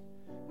truck.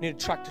 We need a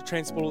truck to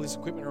transport all this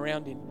equipment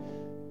around in.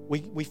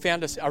 We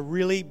found a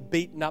really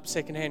beaten up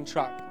secondhand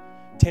truck.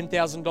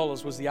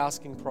 $10,000 was the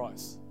asking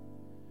price.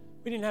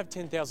 We didn't have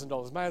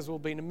 $10,000. May as well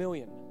have been $1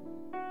 million.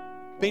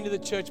 Been to the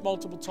church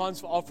multiple times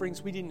for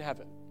offerings. We didn't have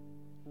it.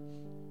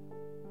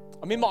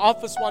 I'm in my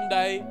office one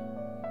day.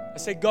 I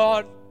said,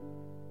 God,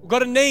 we've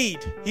got a need.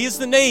 Here's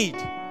the need.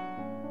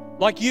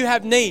 Like you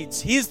have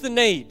needs. Here's the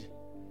need.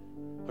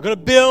 I've got a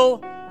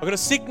bill. I've got a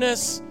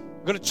sickness.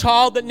 I've got a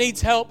child that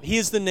needs help.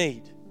 Here's the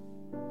need.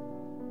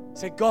 I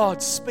said,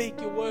 God,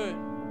 speak your word.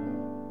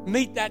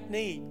 Meet that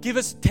need. Give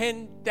us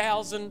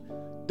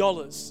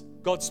 $10,000.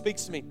 God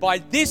speaks to me. By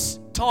this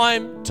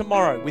time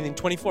tomorrow, within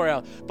 24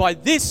 hours, by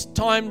this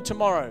time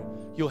tomorrow,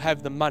 you'll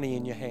have the money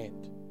in your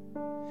hand.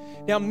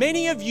 Now,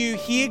 many of you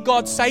hear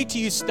God say to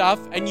you stuff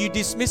and you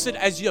dismiss it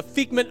as a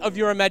figment of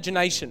your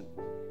imagination.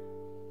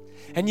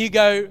 And you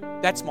go,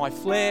 that's my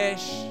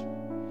flesh.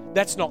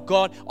 That's not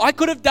God. I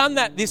could have done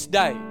that this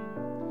day.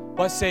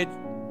 But I said,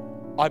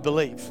 I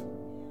believe.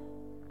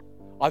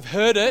 I've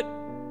heard it.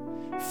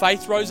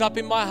 Faith rose up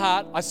in my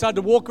heart. I started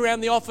to walk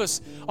around the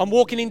office. I'm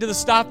walking into the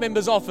staff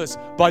member's office.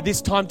 By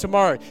this time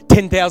tomorrow,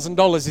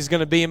 $10,000 is going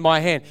to be in my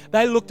hand.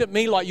 They looked at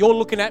me like you're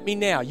looking at me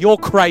now. You're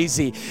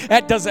crazy.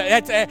 That's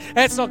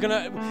not going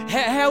to,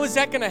 how is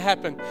that going to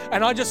happen?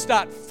 And I just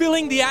start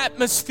filling the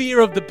atmosphere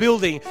of the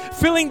building,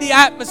 filling the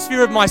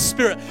atmosphere of my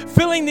spirit,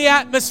 filling the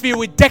atmosphere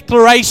with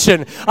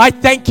declaration. I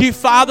thank you,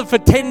 Father, for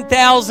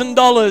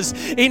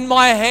 $10,000 in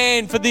my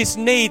hand for this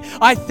need.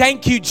 I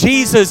thank you,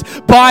 Jesus,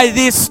 by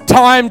this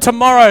time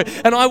tomorrow.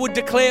 And I would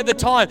declare the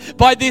time.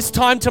 By this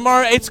time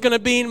tomorrow, it's going to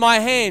be in my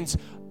hands.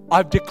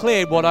 I've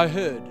declared what I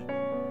heard.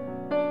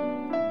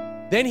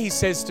 Then he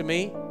says to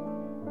me,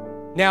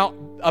 now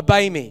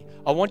obey me.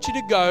 I want you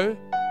to go.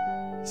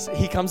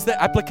 Here comes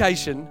the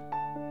application.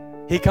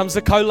 Here comes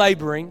the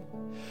co-laboring.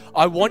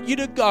 I want you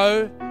to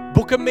go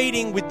book a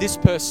meeting with this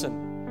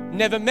person.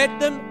 Never met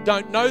them,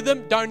 don't know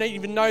them, don't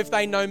even know if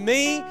they know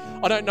me.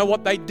 I don't know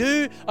what they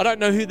do. I don't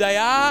know who they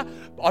are.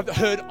 I've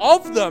heard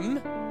of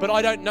them, but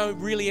I don't know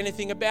really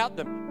anything about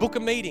them. Book a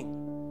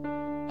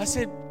meeting. I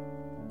said,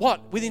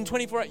 what? Within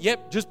 24 hours?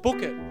 Yep, just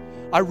book it.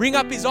 I ring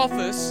up his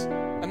office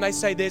and they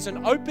say there's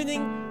an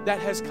opening that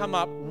has come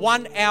up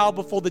 1 hour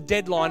before the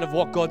deadline of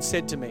what God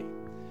said to me.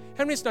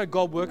 How many of us know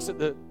God works at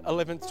the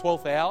 11th,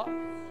 12th hour?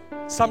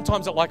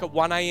 Sometimes at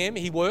 1 a.m.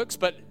 he works,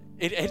 but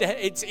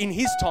it's in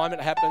his time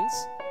it happens.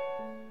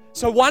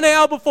 So 1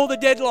 hour before the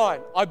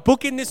deadline, I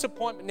book in this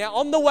appointment. Now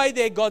on the way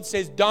there, God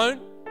says, don't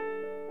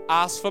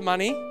ask for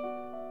money.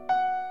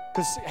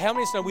 Because how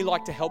many of us know we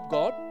like to help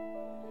God?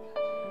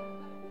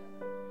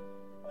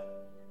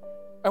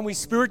 And we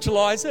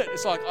spiritualize it.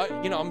 It's like,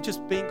 I'm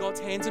just being God's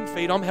hands and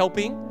feet. I'm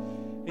helping.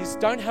 He says,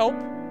 don't help.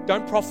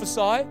 Don't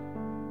prophesy.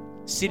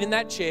 Sit in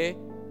that chair.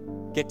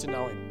 Get to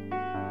know Him.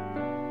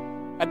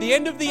 At the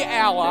end of the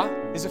hour,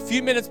 there's a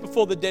few minutes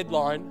before the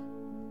deadline.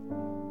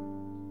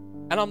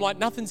 And I'm like,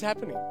 nothing's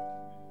happening.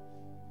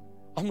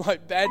 I'm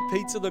like, bad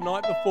pizza the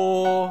night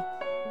before.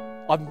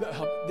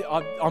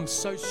 I'm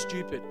so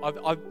stupid.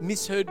 I've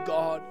misheard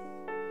God.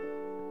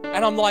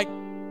 And I'm like,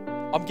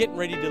 I'm getting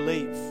ready to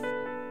leave.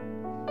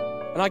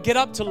 And I get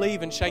up to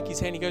leave and shake his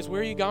hand. He goes,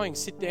 where are you going?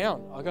 Sit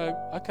down. I go,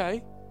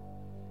 okay.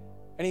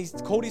 And he's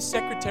called his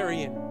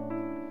secretary in.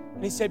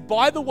 And he said,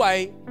 by the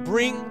way,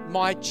 bring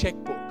my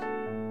checkbook.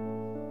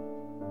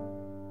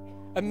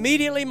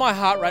 Immediately my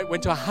heart rate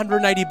went to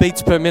 180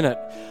 beats per minute.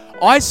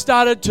 I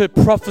started to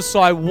prophesy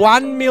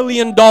 $1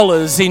 million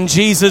in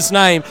Jesus'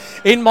 name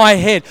in my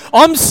head.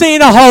 I'm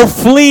seeing a whole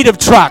fleet of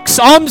trucks.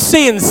 I'm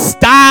seeing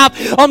staff.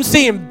 I'm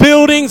seeing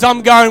buildings.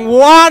 I'm going,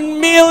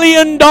 $1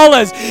 million.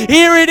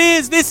 Here it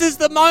is. This is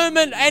the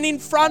moment. And in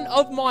front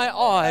of my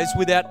eyes,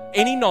 without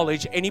any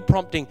knowledge, any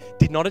prompting,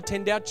 did not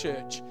attend our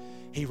church.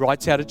 He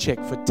writes out a check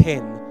for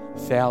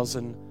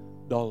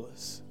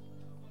 $10,000.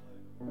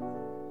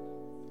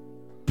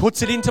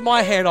 puts it into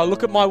my hand. I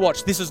look at my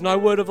watch. This is no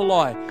word of a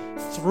lie.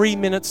 3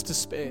 minutes to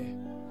spare.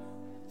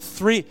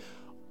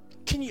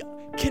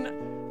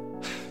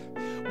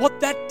 What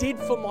that did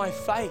for my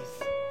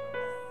faith.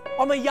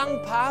 I'm a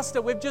young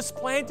pastor. We've just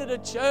planted a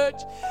church.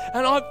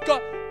 And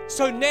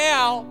so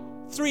now,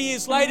 3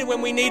 years later,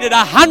 when we needed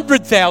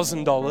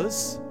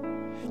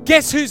 $100,000,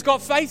 guess who's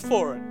got faith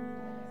for it?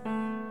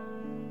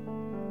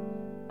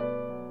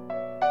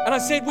 And I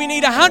said, we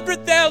need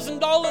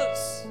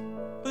 $100,000.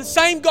 The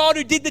same God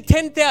who did the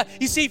 10,000.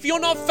 You see, if you're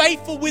not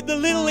faithful with the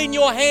little in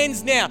your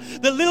hands now,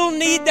 the little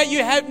need that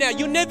you have now,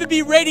 you'll never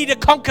be ready to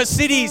conquer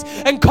cities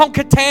and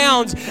conquer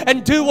towns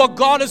and do what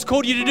God has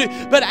called you to do.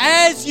 But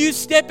as you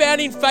step out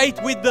in faith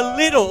with the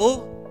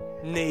little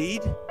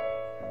need,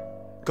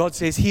 God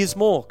says, here's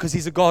more, because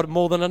He's a God of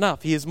more than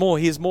enough. Here's more,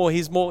 here's more,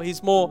 here's more,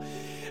 here's more.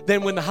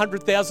 Then when the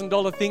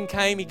 $100,000 thing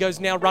came, He goes,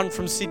 now run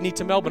from Sydney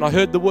to Melbourne. I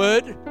heard the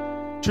word.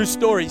 True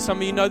story. Some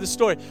of you know the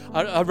story.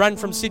 I ran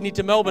from Sydney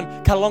to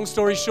Melbourne. Cut a long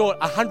story short,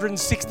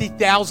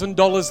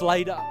 $160,000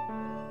 later.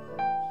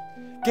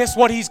 Guess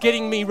what He's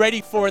getting me ready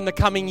for in the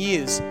coming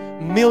years?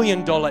 $1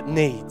 million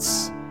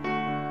needs.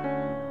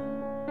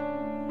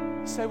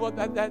 You say, well,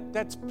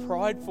 that's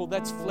prideful,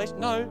 that's flesh.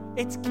 No,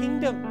 it's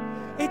kingdom.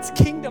 It's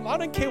kingdom. I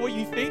don't care what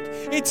you think.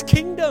 It's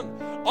kingdom.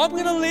 I'm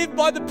going to live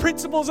by the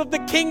principles of the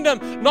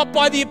kingdom, not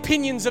by the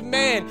opinions of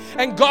man.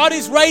 And God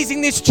is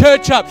raising this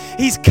church up.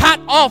 He's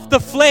cut off the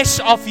flesh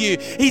off you.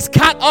 He's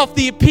cut off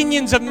the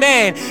opinions of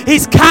man.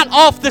 He's cut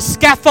off the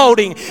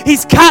scaffolding.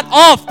 He's cut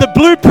off the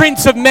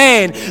blueprints of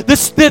man,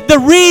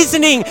 the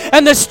reasoning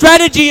and the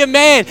strategy of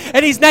man.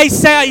 And He's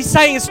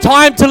saying it's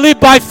time to live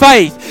by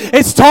faith.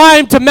 It's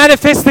time to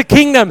manifest the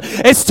kingdom.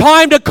 It's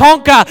time to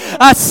conquer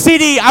a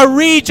city, a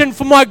region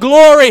for my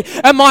glory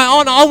and my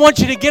honor. I want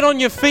you to get on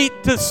your feet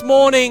this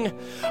morning.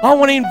 I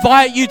want to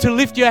invite you to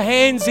lift your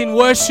hands in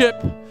worship.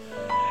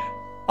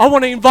 I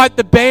want to invite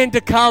the band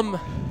to come.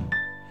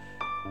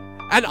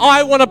 And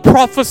I want to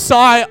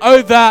prophesy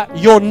over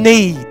your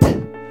need.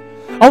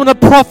 I want to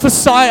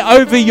prophesy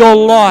over your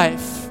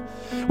life.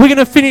 We're going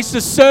to finish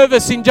the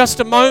service in just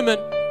a moment.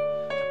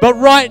 But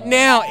right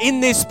now, in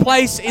this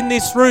place, in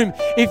this room,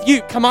 if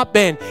you, come up,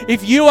 band,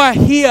 if you are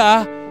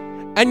here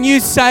and you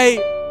say,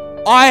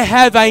 I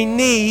have a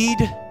need,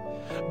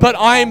 but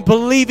I am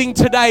believing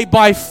today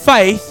by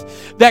faith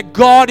that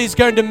God is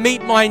going to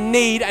meet my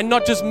need, and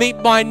not just meet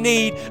my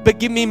need, but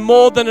give me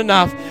more than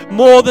enough,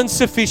 more than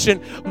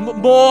sufficient,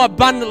 more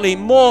abundantly,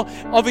 more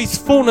of His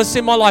fullness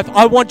in my life.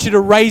 I want you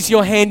to raise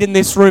your hand in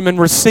this room and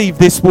receive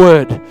this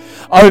word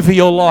over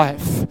your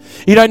life.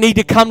 You don't need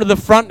to come to the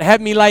front and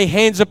have me lay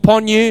hands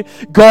upon you.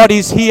 God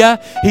is here.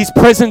 His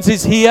presence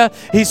is here.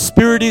 His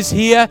Spirit is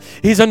here.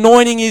 His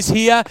anointing is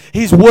here.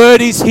 His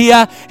word is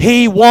here.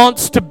 He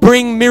wants to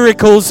bring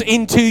miracles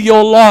into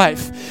your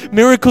life.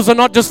 Miracles are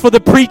not just for the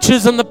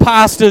preachers and the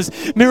pastors.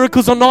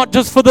 Miracles are not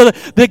just for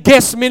the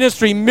guest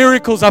ministry.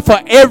 Miracles are for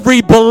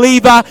every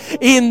believer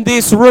in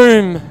this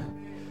room.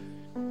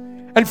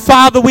 And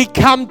Father, we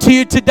come to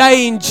you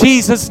today in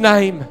Jesus'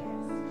 name.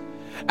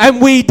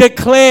 And we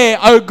declare,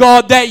 oh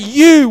God, that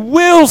you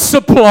will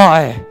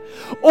supply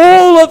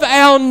all of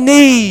our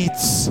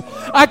needs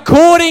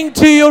according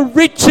to your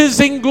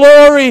riches in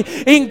glory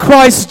in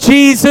Christ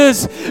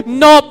Jesus,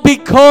 not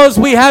because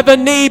we have a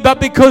need, but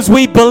because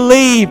we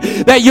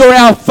believe that you're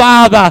our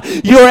Father,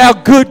 you're our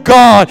good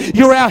God,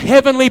 you're our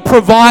heavenly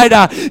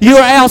provider, you're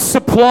our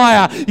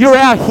supplier, you're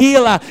our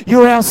healer,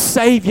 you're our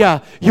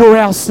Savior, you're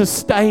our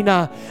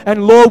sustainer.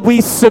 And Lord,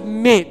 we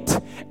submit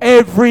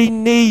every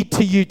need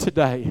to you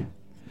today.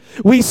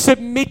 We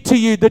submit to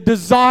you the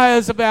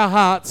desires of our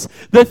hearts,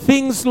 the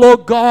things,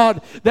 Lord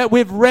God, that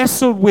we've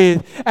wrestled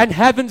with and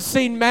haven't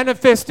seen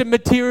manifest and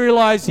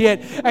materialize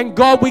yet. And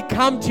God, we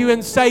come to you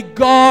and say,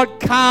 God,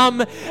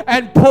 come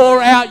and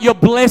pour out your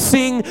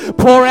blessing,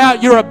 pour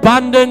out your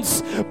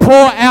abundance, pour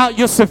out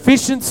your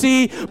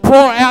sufficiency, pour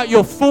out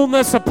your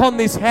fullness upon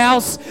this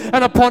house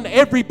and upon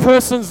every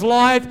person's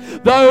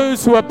life.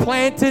 Those who are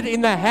planted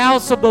in the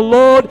house of the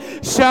Lord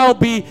shall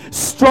be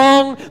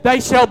strong, they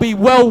shall be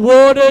well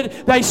watered,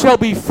 they shall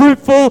be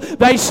fruitful,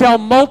 they shall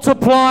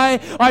multiply.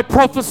 I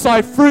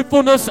prophesy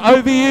fruitfulness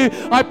over you.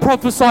 I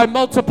prophesy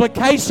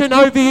multiplication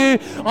over you.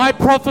 I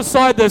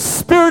prophesy the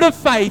spirit of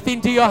faith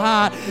into your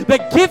heart, the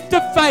gift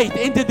of faith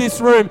into this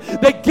room,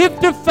 the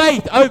gift of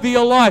faith over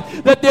your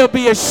life, that there'll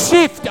be a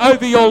shift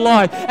over your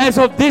life. As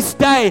of this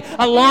day,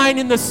 a line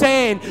in the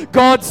sand,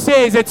 God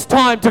says it's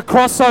time to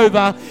cross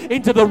over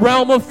into the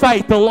realm of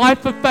faith, the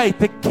life of faith,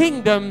 the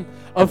kingdom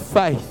of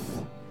faith.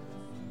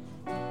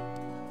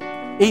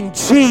 In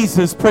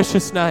Jesus'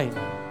 precious name.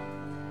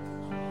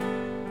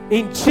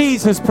 In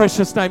Jesus'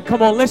 precious name.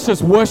 Come on, let's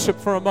just worship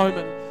for a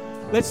moment.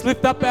 Let's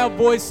lift up our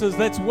voices.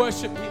 Let's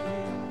worship Him.